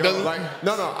tell. It doesn't.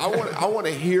 No. I want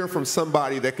to hear from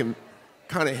somebody that can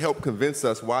kind of help convince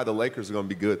us why the Lakers are going to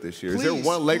be good this year. Is there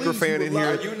one Laker fan in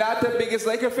Are here? you not the biggest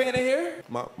Laker fan in here?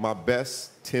 My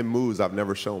best 10 moves I've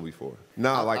never shown before.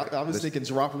 Nah, like I was thinking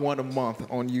drop one a month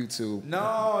on YouTube. No.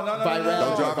 Viral.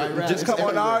 Don't drop it. Viral. Just come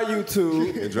on our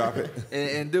YouTube and drop it.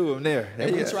 and do them there.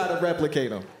 And we try to replicate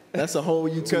them. That's a whole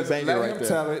YouTube Because banger let right him there.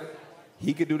 tell it.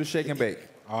 He could do the shake and bake.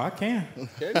 Oh, I can.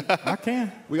 I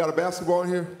can. We got a basketball in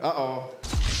here? Uh-oh.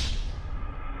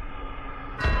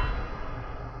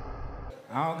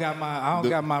 I don't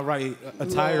got my right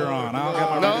attire on. I don't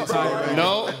got my right attire on.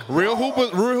 No. Real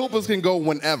hoopers can go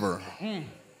whenever.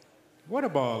 What a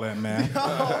ball at, man.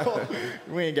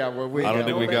 We ain't got one. I don't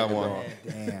think we got one.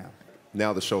 Damn.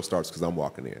 Now the show starts because I'm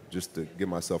walking in, just to give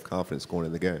myself confidence going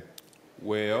in the game.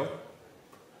 Well,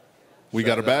 We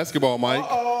got a basketball, Mike.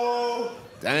 Oh,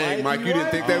 Dang, Mike, you didn't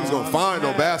think they was going to find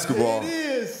no basketball. it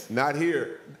is. Not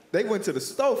here. They went to the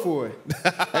store for it.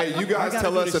 Hey, you guys gotta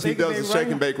tell do us the if he shake and does the bake shake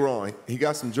right? and bake wrong. He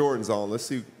got some Jordans on. Let's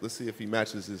see if he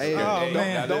matches his. Hey,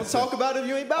 man. don't talk about it if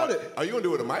you ain't about it. Are you going to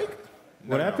do it with a mic?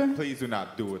 What happened? Please do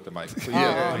not do it to Mike. Please. No,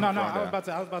 I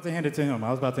was about to hand it to him.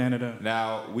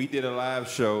 Now, we did a live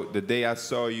show the day I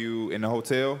saw you in the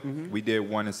hotel. We did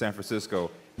one in San Francisco.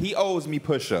 He owes me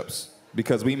push-ups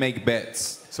because we make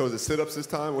bets. So is it sit-ups this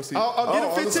time? What's he? I'll get him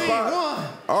on the 15. spot.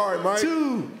 1, All right, Mike.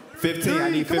 2, 15, I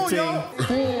need 15.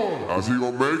 Is he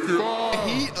going to make it?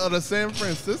 Heat of the San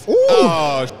Francisco.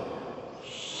 Oh,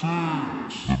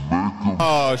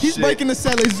 oh He's shit. breaking the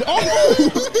sellers. Oh,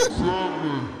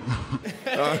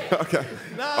 Okay.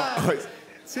 9,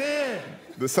 10.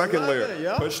 The second layer.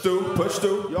 Yeah. Push through, push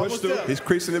through, push almost through. there. He's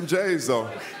creasing them J's, though.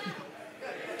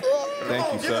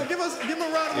 Thank you, sir. Give him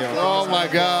a round of Oh applause. my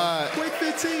God. Quick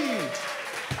 15.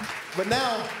 But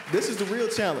now, this is the real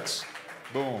challenge.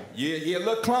 Boom. Yeah,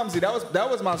 look clumsy. That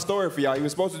was my story for y'all. He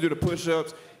was supposed to do the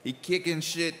push-ups. He kicking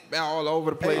shit all over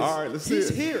the place. All right, let's see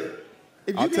He's it. here.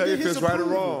 If I'll can tell you get if his it's right or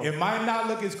approval- wrong. It might not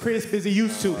look as crisp as it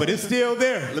used to, but it's still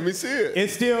there. Let me see it.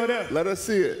 It's still there. Let us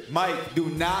see it. Mike, do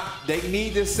not. They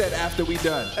need this set after we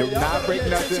done. Do Hey, y'all not gotta break pay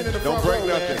nothing. attention in the Don't front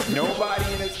break row, nothing. man.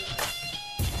 Nobody in it.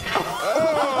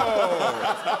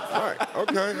 All right.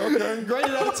 Okay.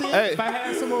 Graded out of 10. Hey. If I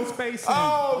had some more space,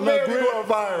 Oh, and man, look we real, going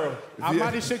viral. I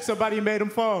might have shook somebody and made them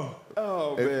fall.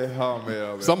 Oh,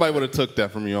 man. Somebody would have took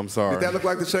that from you. I'm sorry. Did that look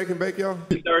like the shake and bake, y'all?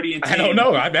 30 and 10. I don't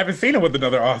know. I haven't seen him with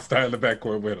another all-star in the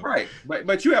backcourt with him. Right,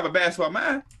 but you have a basketball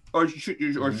mind, or should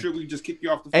we just kick you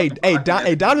off the?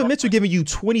 Hey, Donovan Mitchell giving you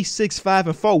 26, 5,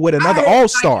 and 4 with another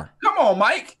All-Star. Come on,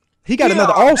 Mike. He got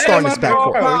another All-Star in his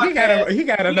backcourt. He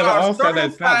got another All-Star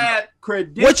that's not.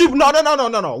 What you?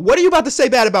 No. What are you about to say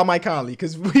bad about Mike Conley?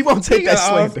 Because we won't take He that got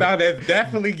an slander. All-Star that's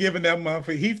definitely giving that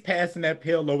motherfucker. He's passing that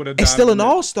pill over the. It's still an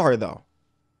All-Star though.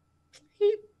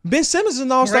 Ben Simmons is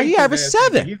an All-Star. He averaged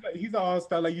 7. He's an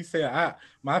All-Star, like you said.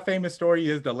 My famous story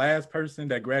is the last person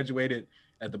that graduated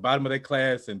at the bottom of their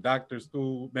class in doctor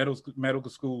school, medical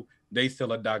school. They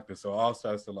still a doctor, so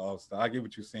All-Star still an All-Star. I get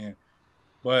what you're saying,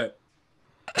 but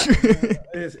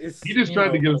it's He just tried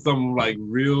to give some like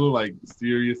real, like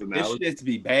serious This analysis. shit to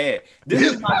be bad. This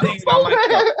is my thing about Mike.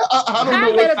 I don't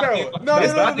know what. No.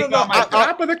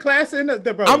 Top of the class in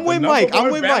the bro. I'm with Mike. I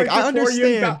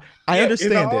understand. I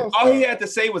understand it. All he had to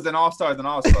say was an all-star is an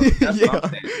all-star. That's what I'm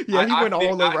saying. Yeah, he went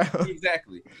all around.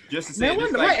 Exactly. Just to say,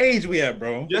 Man, what age we at,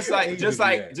 bro? Just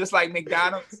like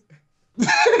McDonald's.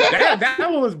 that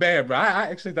one was bad, bro. I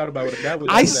actually thought about it.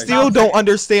 I still don't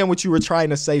understand what you were trying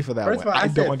to say for that First of one. all, I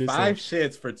don't said understand. 5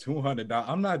 shits for $200.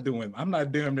 I'm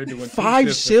not damn near doing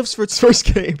 5 shifts for his first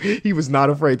game. He was not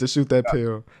afraid to shoot that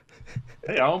pill.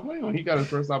 Hey, I don't blame him. He got his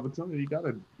first opportunity. He got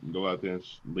to go out there and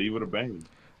leave with a bang.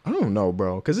 I don't know,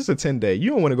 bro, because it's a 10-day. You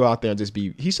don't want to go out there and just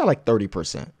be. He shot like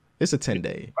 30%. It's a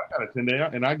 10-day. I got a 10-day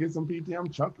and I get some PT. I'm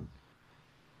chunking.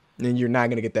 And you're not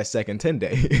gonna get that second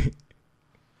 10-day.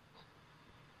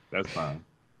 That's fine.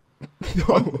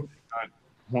 No.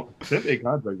 10-day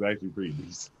contract is actually pretty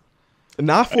decent.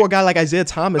 Not for a guy like Isaiah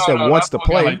Thomas that wants to not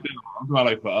for a guy play. Like that. I'm talking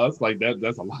like for us, like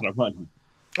that's a lot of money.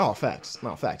 Oh, facts.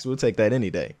 No, facts. We'll take that any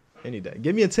day. Any day.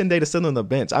 Give me a 10-day to sit on the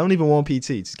bench. I don't even want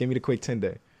PT. Just give me the quick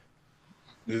 10-day.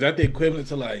 Is that the equivalent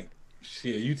to like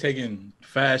shit? You taking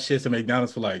 5 shifts at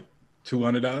McDonald's for like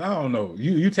 $200? I don't know.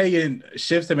 You taking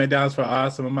shifts at McDonald's for an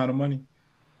awesome amount of money?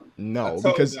 No,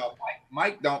 So, because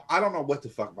Mike don't. I don't know what the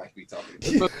fuck Mike be talking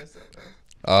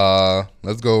about.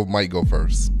 Let's go. Mike go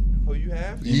first. Who you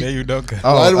have? Ime Udoka.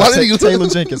 Oh, why did you Taylor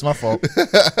Jenkins? My fault.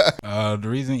 The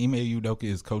reason Ime Udoka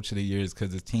is coach of the year is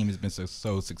because his team has been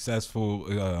so successful,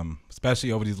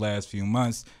 especially over these last few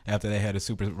months. After they had a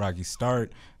super rocky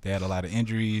start, they had a lot of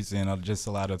injuries and just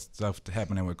a lot of stuff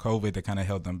happening with COVID that kind of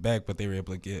held them back. But they were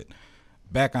able to get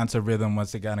back onto rhythm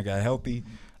once they kind of got healthy.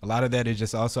 A lot of that is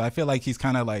just also, I feel like he's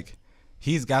kind of like,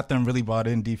 he's got them really bought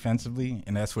in defensively,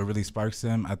 and that's what really sparks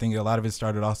them. I think a lot of it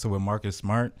started also with Marcus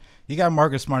Smart. He got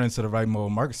Marcus Smart into the right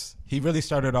mode. He really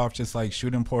started off just like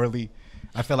shooting poorly.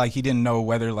 I feel like he didn't know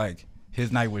whether like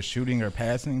his night was shooting or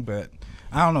passing, but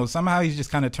I don't know. Somehow he's just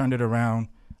kind of turned it around.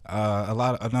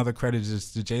 Another credit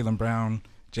is to Jaylen Brown.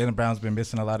 Jaylen Brown's been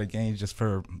missing a lot of games just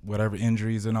for whatever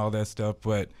injuries and all that stuff,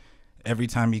 but every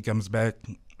time he comes back,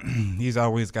 he's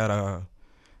always got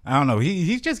I don't know.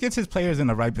 He just gets his players in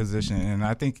the right position, and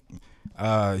I think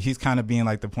he's kind of being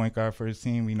like the point guard for his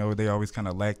team. We know they always kind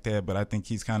of lack that, but I think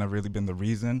he's kind of really been the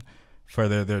reason for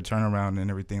their turnaround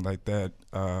and everything like that.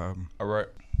 All right,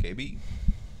 KB.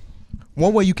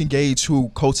 One way you can gauge who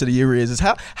coach of the year is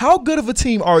how good of a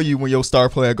team are you when your star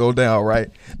player go down, right?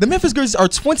 The Memphis Grizzlies are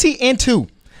 20-2.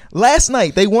 Last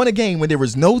night, they won a game when there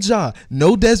was no Ja,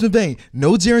 no Desmond Bain,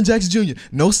 no Jaren Jackson Jr.,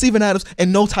 no Steven Adams,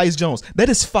 and no Tyus Jones. That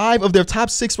is 5 of their top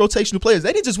 6 rotational players.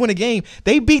 They didn't just win a game.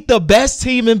 They beat the best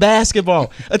team in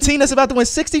basketball. A team that's about to win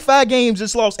 65 games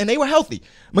just lost, and they were healthy.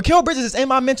 Mikal Bridges and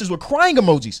my mentors were crying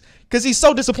emojis because he's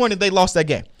so disappointed they lost that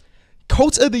game.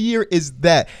 Coach of the year is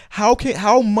that. How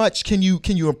much can you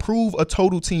improve a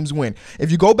total team's win?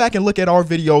 If you go back and look at our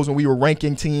videos when we were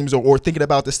ranking teams or thinking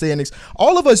about the standings,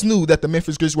 all of us knew that the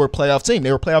Memphis Grizzlies were a playoff team. They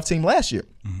were a playoff team last year.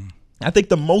 Mm-hmm. I think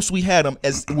the most we had them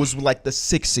as was like the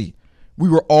 6th seed. We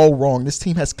were all wrong. This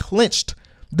team has clinched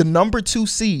the number 2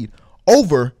 seed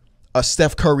over a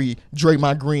Steph Curry,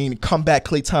 Draymond Green, comeback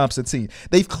Klay Thompson team.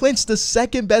 They've clinched the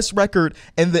 2nd best record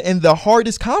in the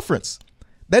hardest conference.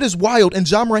 That is wild,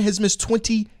 and Ja Morant has missed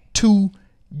 22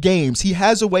 games. He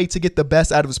has a way to get the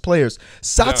best out of his players.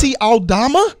 Sati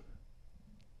Aldama?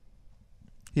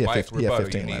 He had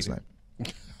 15 last night.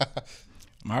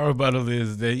 My rebuttal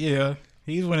is that, yeah,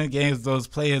 he's winning games with those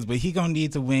players, but he going to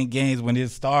need to win games when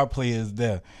his star player is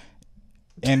there.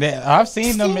 And I've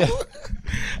seen them.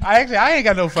 I ain't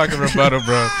got no fucking rebuttal,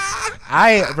 bro.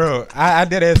 I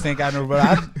did that thing. I know, bro.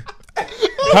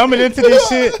 Coming into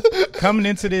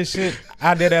this shit,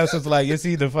 I dead ass was like, it's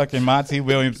either fucking Monty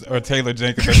Williams or Taylor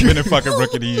Jenkins that's winning fucking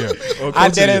Rookie of the Year. I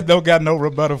dead ass don't got no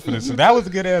rebuttal for this. So that was a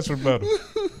good ass rebuttal.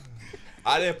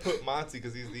 I didn't put Monty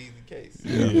because he's the easy case.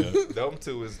 Yeah. Them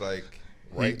two is like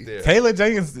right there. Taylor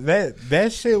Jenkins,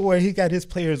 that shit where he got his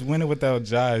players winning without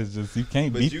Ja is just, you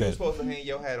can't beat you that. were supposed to hang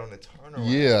your hat on the turnaround.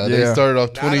 Yeah, they started off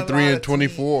Not a 23 lot and of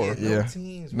 24.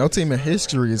 teams- No team in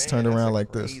history has turned around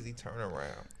like this. Crazy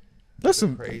turnaround. There's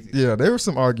some, there were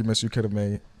some arguments you could have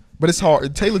made, but it's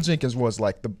hard. Taylor Jenkins was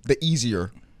like the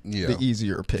easier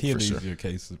pick He for had sure. easier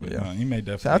cases, but Yeah. he may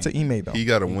definitely. Shout out to Ime though. He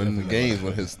got to win the games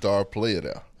when his star player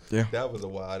there. Yeah, that was a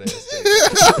wild ass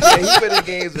thing. He been in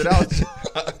games without.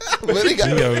 But he got,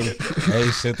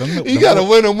 hey, shit, he got to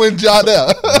win and win Ja there.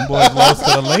 Them boys lost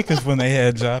to the Lakers when they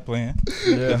had Ja playing.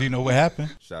 Yeah. You know what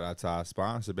happened? Shout out to our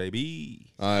sponsor, baby.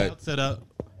 All right. Shout out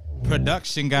to the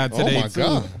production guy today my too.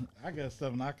 God. I got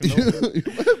stuff knocking over.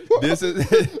 This is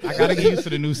I gotta get used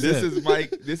to the new set.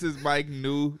 This is Mike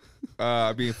new,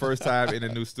 being first time in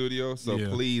a new studio. So Yeah.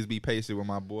 please be patient with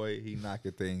my boy. He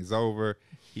knocking things over.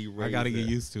 I gotta get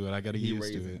used to it. I gotta get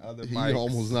used to raising it. other He mics.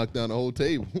 almost knocked down the whole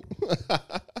table. All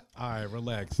right,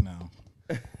 relax now.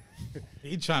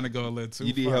 He trying to go a little too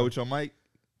You need far. help with your mic?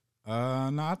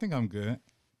 No, I think I'm good.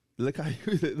 Look how you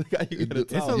gotta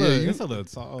It's a talk. little, it's a little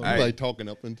tall. You All right. like talking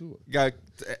up into it. Got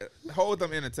hold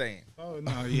them entertained. Oh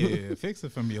no, yeah, fix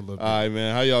it for me a little bit. All right,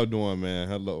 man. How y'all doing, man?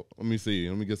 Hello. Let me see.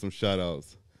 Let me get some shout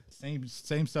outs.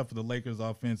 Same stuff for the Lakers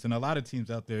offense, and a lot of teams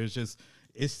out there.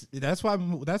 That's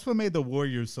what made the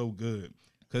Warriors so good,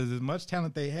 because as much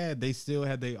talent they had, they still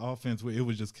had their offense where it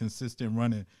was just consistent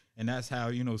running, and that's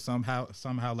how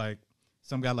somehow like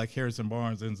some guy like Harrison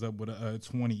Barnes ends up with a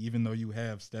 20, even though you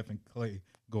have Steph and Clay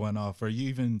going off, or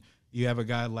you have a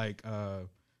guy like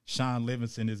Sean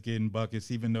Livingston is getting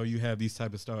buckets, even though you have these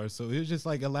type of stars. So it's just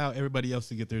like allow everybody else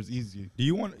to get theirs easier. Do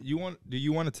you want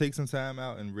to take some time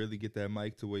out and really get that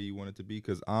mic to where you want it to be?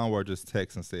 Because Anwar just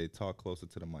texted and said, talk closer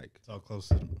to the mic. Talk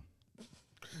closer.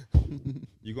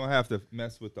 You're gonna have to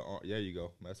mess with the arm. There you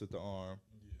go. Mess with the arm.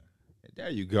 There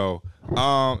you go.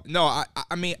 No,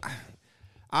 I mean,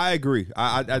 I agree.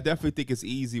 I definitely think it's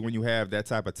easy when you have that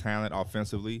type of talent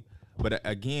offensively. But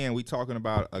again, we talking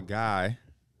about a guy,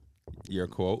 your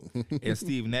quote, and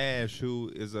Steve Nash,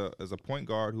 who is a point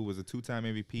guard who was a 2-time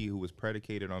MVP, who was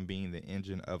predicated on being the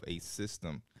engine of a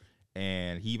system.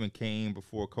 And he even came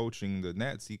before coaching the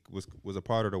Nets. He was a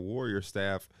part of the Warrior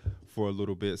staff for a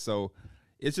little bit. So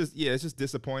it's just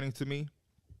disappointing to me.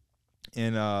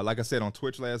 And like I said on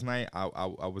Twitch last night, I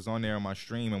was on there on my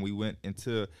stream, and we went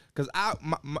into, because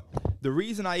the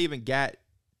reason I even got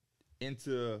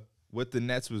into what the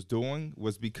Nets was doing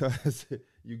was because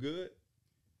you good?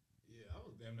 Yeah, I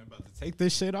was damn near about to take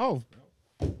this shit off,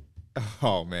 bro.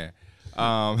 Oh man,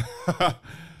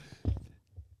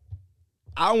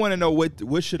 I want to know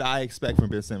what should I expect from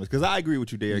Ben Simmons, because I agree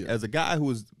with you, Derek. As a guy who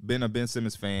has been a Ben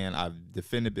Simmons fan, I've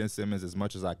defended Ben Simmons as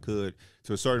much as I could.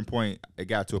 To a certain point, it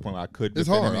got to a point where I couldn't. It's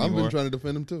defend hard. him I've anymore. been trying to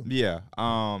defend him too. Yeah.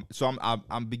 So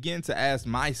I'm beginning to ask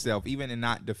myself, even in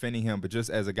not defending him, but just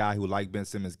as a guy who liked Ben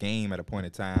Simmons' game at a point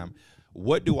in time,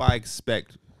 what do I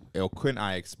expect, or couldn't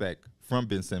I expect from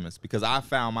Ben Simmons? Because I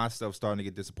found myself starting to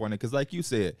get disappointed. Because like you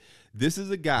said, this is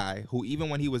a guy who, even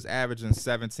when he was averaging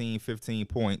 17, 15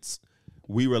 points,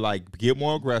 we were like, get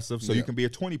more aggressive so you can be a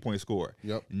 20-point scorer.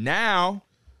 Yep. Now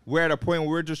we're at a point where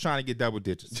we're just trying to get double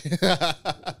digits.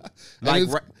 Like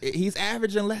he's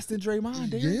averaging less than Draymond.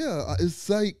 Dude. Yeah, it's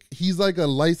like he's like a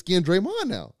light-skinned Draymond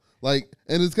now. Like,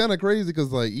 and it's kind of crazy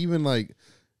because like even like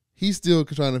he's still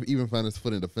trying to even find his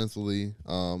footing defensively.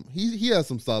 He has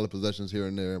some solid possessions here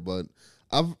and there, but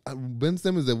Ben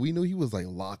Simmons, that we knew he was like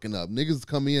locking up. Niggas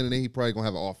come in and then he probably gonna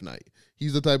have an off night.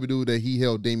 He's the type of dude that he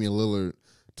held Damian Lillard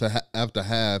to after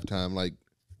halftime. Like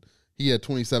he had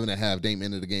 27 at half. Dame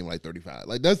ended the game like 35.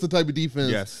 Like that's the type of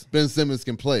defense Ben Simmons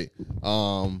can play.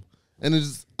 And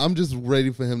I'm just ready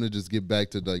for him to just get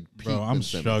back to like peak. Bro, I'm Ben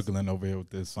Simmons. struggling over here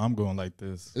with this, so I'm going like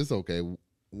this. It's okay.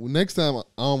 Next time,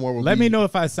 let me know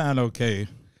if I sound okay.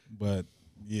 But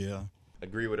yeah,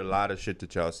 agree with a lot of shit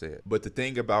that y'all said. But the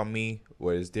thing about me,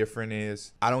 what is different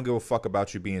is I don't give a fuck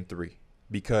about you being 3,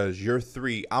 because you're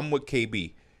 3. I'm with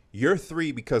KB. You're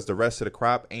 3 because the rest of the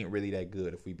crop ain't really that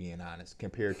good, if we being honest,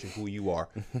 compared to who you are.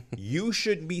 You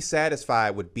shouldn't be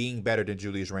satisfied with being better than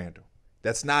Julius Randle.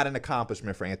 That's not an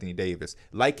accomplishment for Anthony Davis.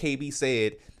 Like KB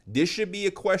said, this should be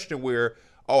a question where,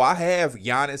 oh, I have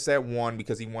Giannis at 1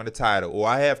 because he won the title, or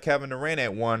I have Kevin Durant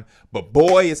at 1, but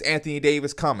boy, is Anthony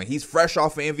Davis coming. He's fresh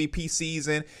off an MVP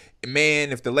season.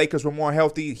 Man, if the Lakers were more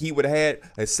healthy, he would have had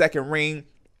a second ring.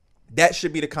 That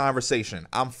should be the conversation.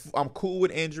 I'm cool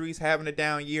with injuries, having a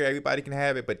down year. Everybody can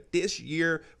have it. But this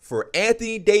year, for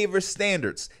Anthony Davis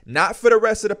standards, not for the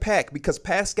rest of the pack, because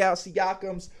Pascal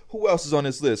Siakam's, who else is on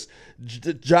this list?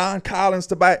 John Collins,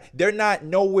 Tobias, they're not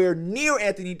nowhere near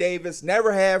Anthony Davis,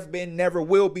 never have been, never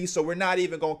will be, so we're not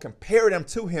even going to compare them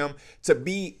to him to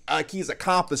be like he's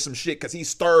accomplished some shit because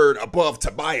he's third above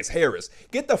Tobias Harris.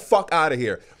 Get the fuck out of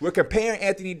here. We're comparing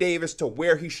Anthony Davis to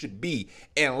where he should be,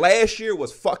 and last year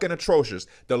was fucking atrocious.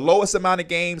 The lowest amount of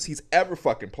games he's ever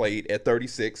fucking played at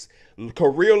 36.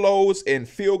 Career lows in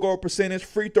field goal percentage,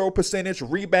 free throw percentage,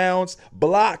 rebounds,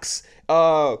 blocks.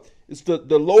 It's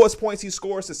the lowest points he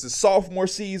scored since his sophomore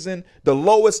season. The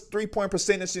lowest 3-point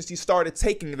percentage since he started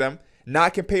taking them.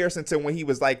 Not comparison to when he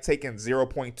was like taking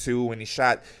 0.2 when he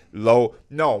shot low.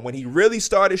 No, when he really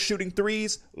started shooting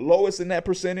threes, lowest in that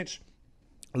percentage.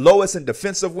 Lowest in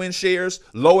defensive win shares,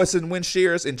 lowest in win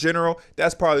shares in general.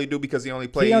 That's probably due because he only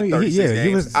played 36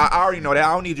 games. I already know that.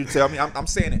 I don't need you to tell me. I'm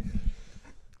saying it.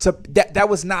 That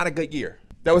was not a good year.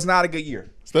 That was not a good year.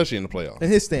 Especially in the playoffs.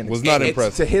 And his standards. Was not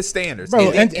impressive. To his standards.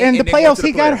 Bro, and the playoffs,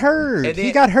 he got hurt.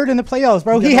 He got hurt in the playoffs,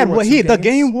 bro. The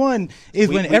game one is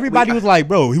when everybody was like,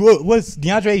 bro, what's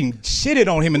DeAndre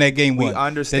shitted on him in that game one. We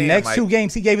understand. The next two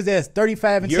games, he gave his ass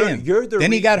 35 and 10.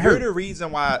 Then he got hurt. You're the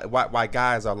reason why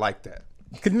guys are like that.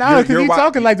 Because he's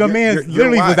talking like the man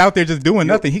literally was out there just doing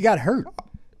nothing. He got hurt.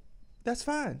 That's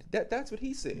fine. That's what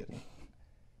he said.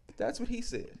 That's what he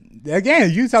said.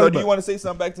 Again, you talking So do you want to say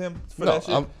something back to him for that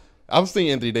shit? I've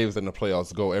seen Anthony Davis in the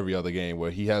playoffs go every other game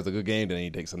where he has a good game, then he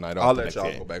takes a night off. I'll let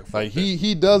y'all go back and forth. Like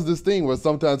he does this thing where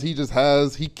sometimes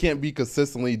he can't be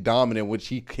consistently dominant, which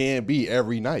he can be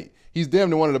every night. He's damn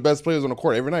near one of the best players on the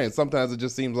court every night, and sometimes it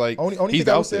just seems like only he's thing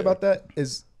I out would say there. about that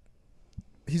is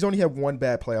he's only had one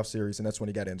bad playoff series, and that's when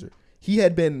he got injured. He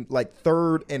had been like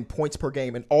third in points per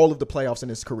game in all of the playoffs in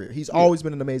his career. He's always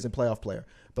been an amazing playoff player,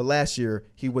 but last year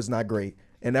he was not great.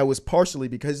 And that was partially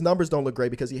because his numbers don't look great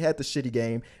because he had the shitty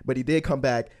game, but he did come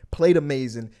back, played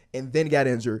amazing, and then got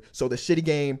injured. So the shitty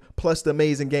game plus the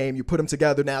amazing game, you put them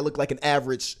together, now it looked like an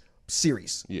average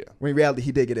series. Yeah. When in reality,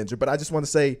 he did get injured. But I just want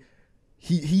to say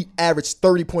he averaged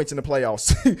 30 points in the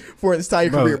playoffs for his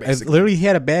entire career, basically. Literally, he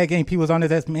had a bad game. He was on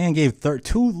his ass. Man gave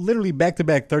two literally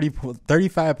back-to-back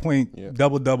 35-point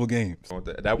double-double games.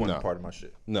 That wasn't part of my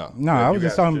shit. No, I was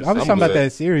just talking about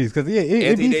that series because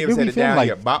Anthony Davis had it down.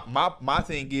 Like, my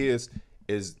thing is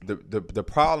the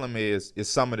problem is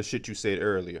some of the shit you said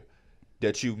earlier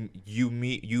that you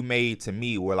made to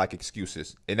me were like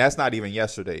excuses, and that's not even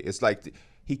yesterday. It's like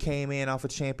he came in off a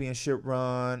championship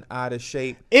run, out of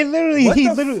shape. They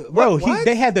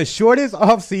had the shortest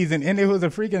offseason, and it was a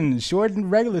freaking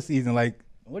shortened regular season. Like,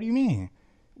 what do you mean?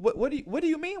 What do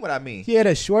you mean? What I mean? He had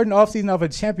a shortened offseason of a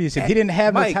championship. He didn't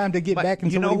have the time to get back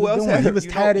into what he was doing. He was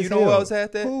tired as hell. You know who else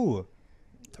had that? Who?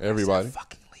 Everybody.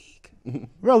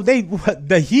 Bro,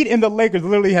 the Heat and the Lakers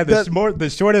literally had the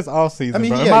shortest offseason. I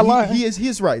mean, bro. he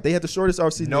is right. They had the shortest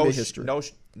offseason in their history.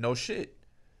 No shit.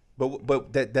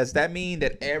 But does that mean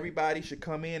that everybody should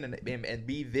come in and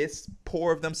be this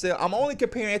poor of themselves? I'm only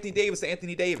comparing Anthony Davis to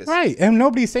Anthony Davis. Right, and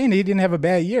nobody's saying that he didn't have a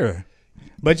bad year.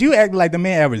 But you act like the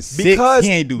man averaged 6.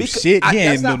 He ain't do shit. He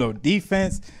ain't do no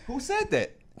defense. Who said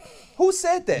that? Who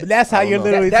said that? But that's how you're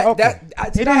literally talking.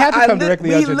 It didn't have to come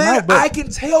directly out your mouth. I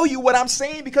can tell you what I'm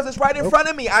saying because it's right in front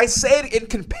of me. I said in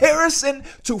comparison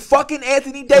to fucking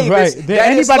Anthony Davis. Right. Did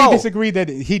anybody disagree that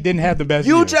he didn't have the best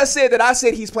year? You just said that I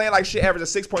said he's playing like shit, averaging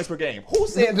 6 points per game. Who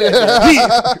said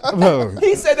that?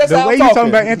 He said that's how I'm talking. The way you talking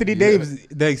about Anthony Davis,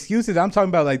 the excuses I'm talking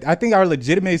about, like I think our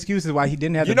legitimate excuses why he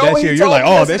didn't have the best year. You're like,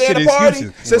 oh, that shit is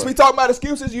excuses. Since we talking about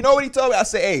excuses, you know what he told me? I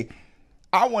said, hey,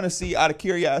 I want to see, out of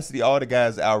curiosity, all the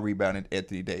guys out rebounding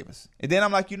Anthony Davis. And then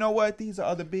I'm like, you know what? These are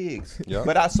other bigs. Yeah.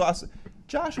 But I saw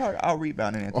Josh Hart out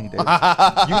rebounding Anthony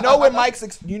Davis. You know what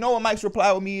Mike's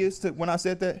reply with me is when I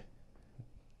said that?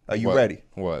 Are you ready?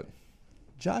 What?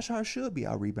 Josh Hart should be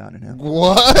out rebounding him.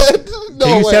 What?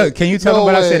 Can you tell him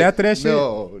what I said after that shit?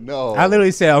 No. I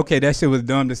literally said, okay, that shit was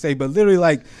dumb to say, but literally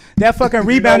like that fucking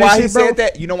rebounding shit, bro. Said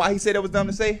that? You know why he said it was dumb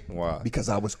to say? Why? Because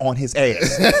I was on his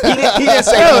ass. He didn't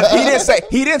say.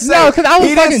 No, because I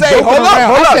was fucking joking around.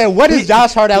 I said, what is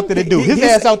Josh Hart out there to do? His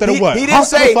ass out there to what? He didn't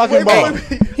say. Fucking ball.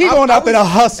 He going out there to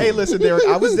hustle. Hey, listen, Derek,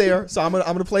 I was there, so I'm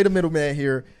gonna play the middleman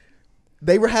here.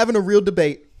 They were having a real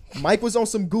debate. Mike was on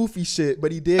some goofy shit,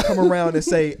 but he did come around and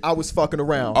say I was fucking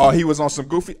around. Oh, he was on some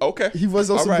goofy. Okay, he was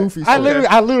on some goofy shit.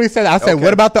 I literally said,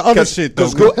 what about the other shit though?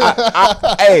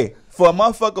 Hey, for a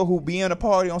motherfucker who be in a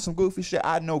party on some goofy shit,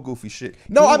 I know goofy shit.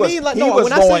 No, he I mean like he was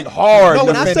going hard. No,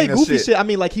 when I say goofy shit, I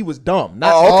mean like he was dumb.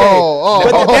 Not okay.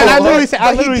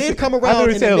 But he did come around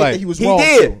and admit that he was wrong. He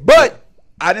did, but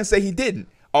I didn't say he didn't.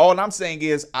 All I'm saying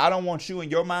is, I don't want you in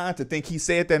your mind to think he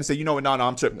said that and say, you know what, no,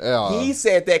 I'm tripping. He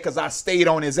said that because I stayed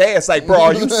on his ass. Like, bro,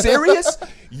 are you serious?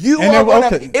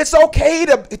 It's okay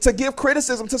to give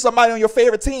criticism to somebody on your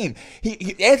favorite team.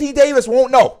 Anthony Davis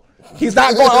won't know. He's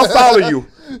not going to unfollow you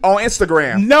on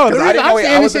Instagram. No, the reason I'm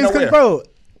saying this is because, bro,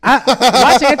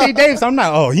 watch Anthony Davis. I'm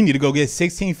not, he need to go get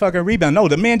 16 fucking rebounds. No,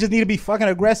 the man just need to be fucking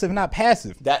aggressive, not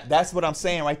passive. That's what I'm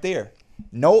saying right there.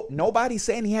 No, nobody's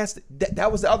saying he has to.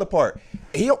 That was the other part.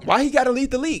 Why he got to lead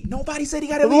the league? Nobody said he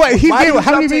got to lead.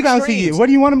 How many rebounds he get? What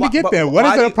do you want him to get there? What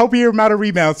is the appropriate amount of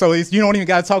rebounds? So you don't even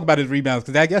got to talk about his rebounds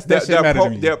because I guess that shit matters to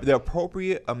me. The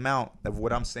appropriate amount of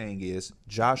what I'm saying is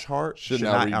Josh Hart should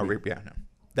not out-rebound him.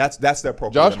 That's the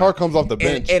appropriate. Josh Hart comes off the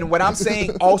bench. And what I'm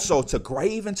saying also to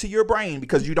grave into your brain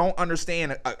because you don't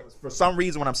understand for some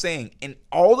reason what I'm saying. And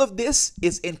all of this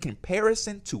is in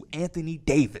comparison to Anthony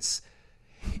Davis.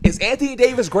 Is Anthony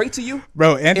Davis great to you?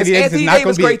 Bro, Anthony Davis is not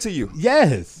going to be great to you.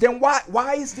 Yes. Then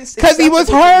why is this? Because he was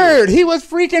hurt. He was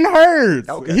freaking hurt.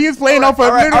 Okay. He was playing off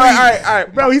of literally. All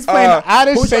right. Bro, he's playing out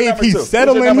of shape. He's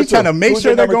settling. He's trying to make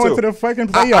sure they're going to the fucking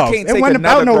playoffs. It wasn't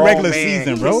about no regular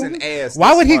season, bro.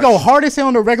 Why would he go hard as hell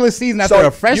in the regular season after a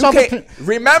fresh opportunity?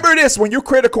 Remember this when you're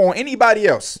critical on anybody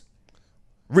else.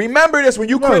 Remember this when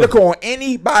you critical on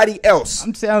anybody else.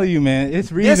 I'm telling you, man,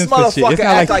 it's reasons this for shit. This motherfucker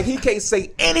acts like he can't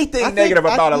say anything negative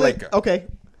about a Laker. Okay.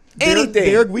 Anything.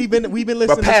 Derek, we've been listening.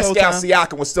 But Pascal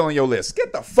Siakam was still on your list.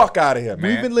 Get the fuck out of here,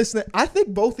 man. We've been listening. I think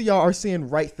both of y'all are seeing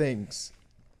right things,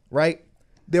 right?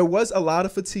 There was a lot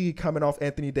of fatigue coming off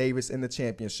Anthony Davis in the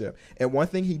championship. And one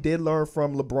thing he did learn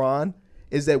from LeBron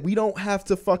is that we don't have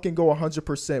to fucking go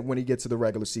 100% when he gets to the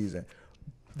regular season.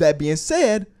 That being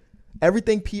said,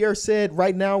 everything Pierre said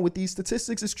right now with these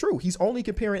statistics is true. He's only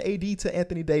comparing AD to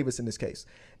Anthony Davis in this case.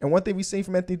 And one thing we've seen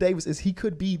from Anthony Davis is he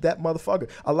could be that motherfucker.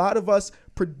 A lot of us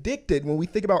predicted when we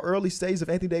think about early stages of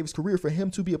Anthony Davis' career for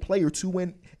him to be a player to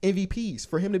win MVPs,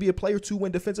 for him to be a player to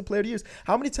win Defensive Player of the Year.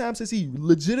 How many times has he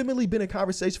legitimately been in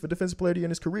conversation for Defensive Player of the Year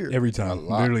in his career? Every time.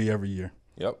 Literally every year.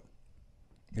 Yep.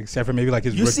 Except for maybe like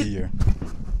his rookie year.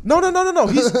 No.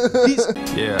 He's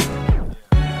Yeah.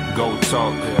 Go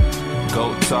talk, yeah.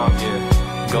 Go talk,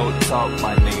 yeah. Go talk,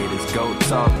 my nigga. This go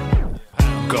talk.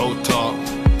 Go talk.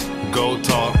 Go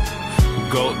talk.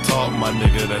 Go talk, my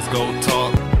nigga. That's go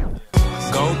talk.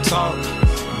 Go talk.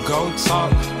 Go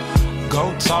talk.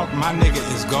 Go talk, my nigga.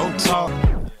 It's go talk.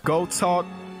 Go talk.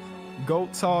 Go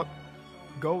talk.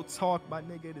 Go talk, my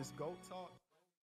nigga. This go talk.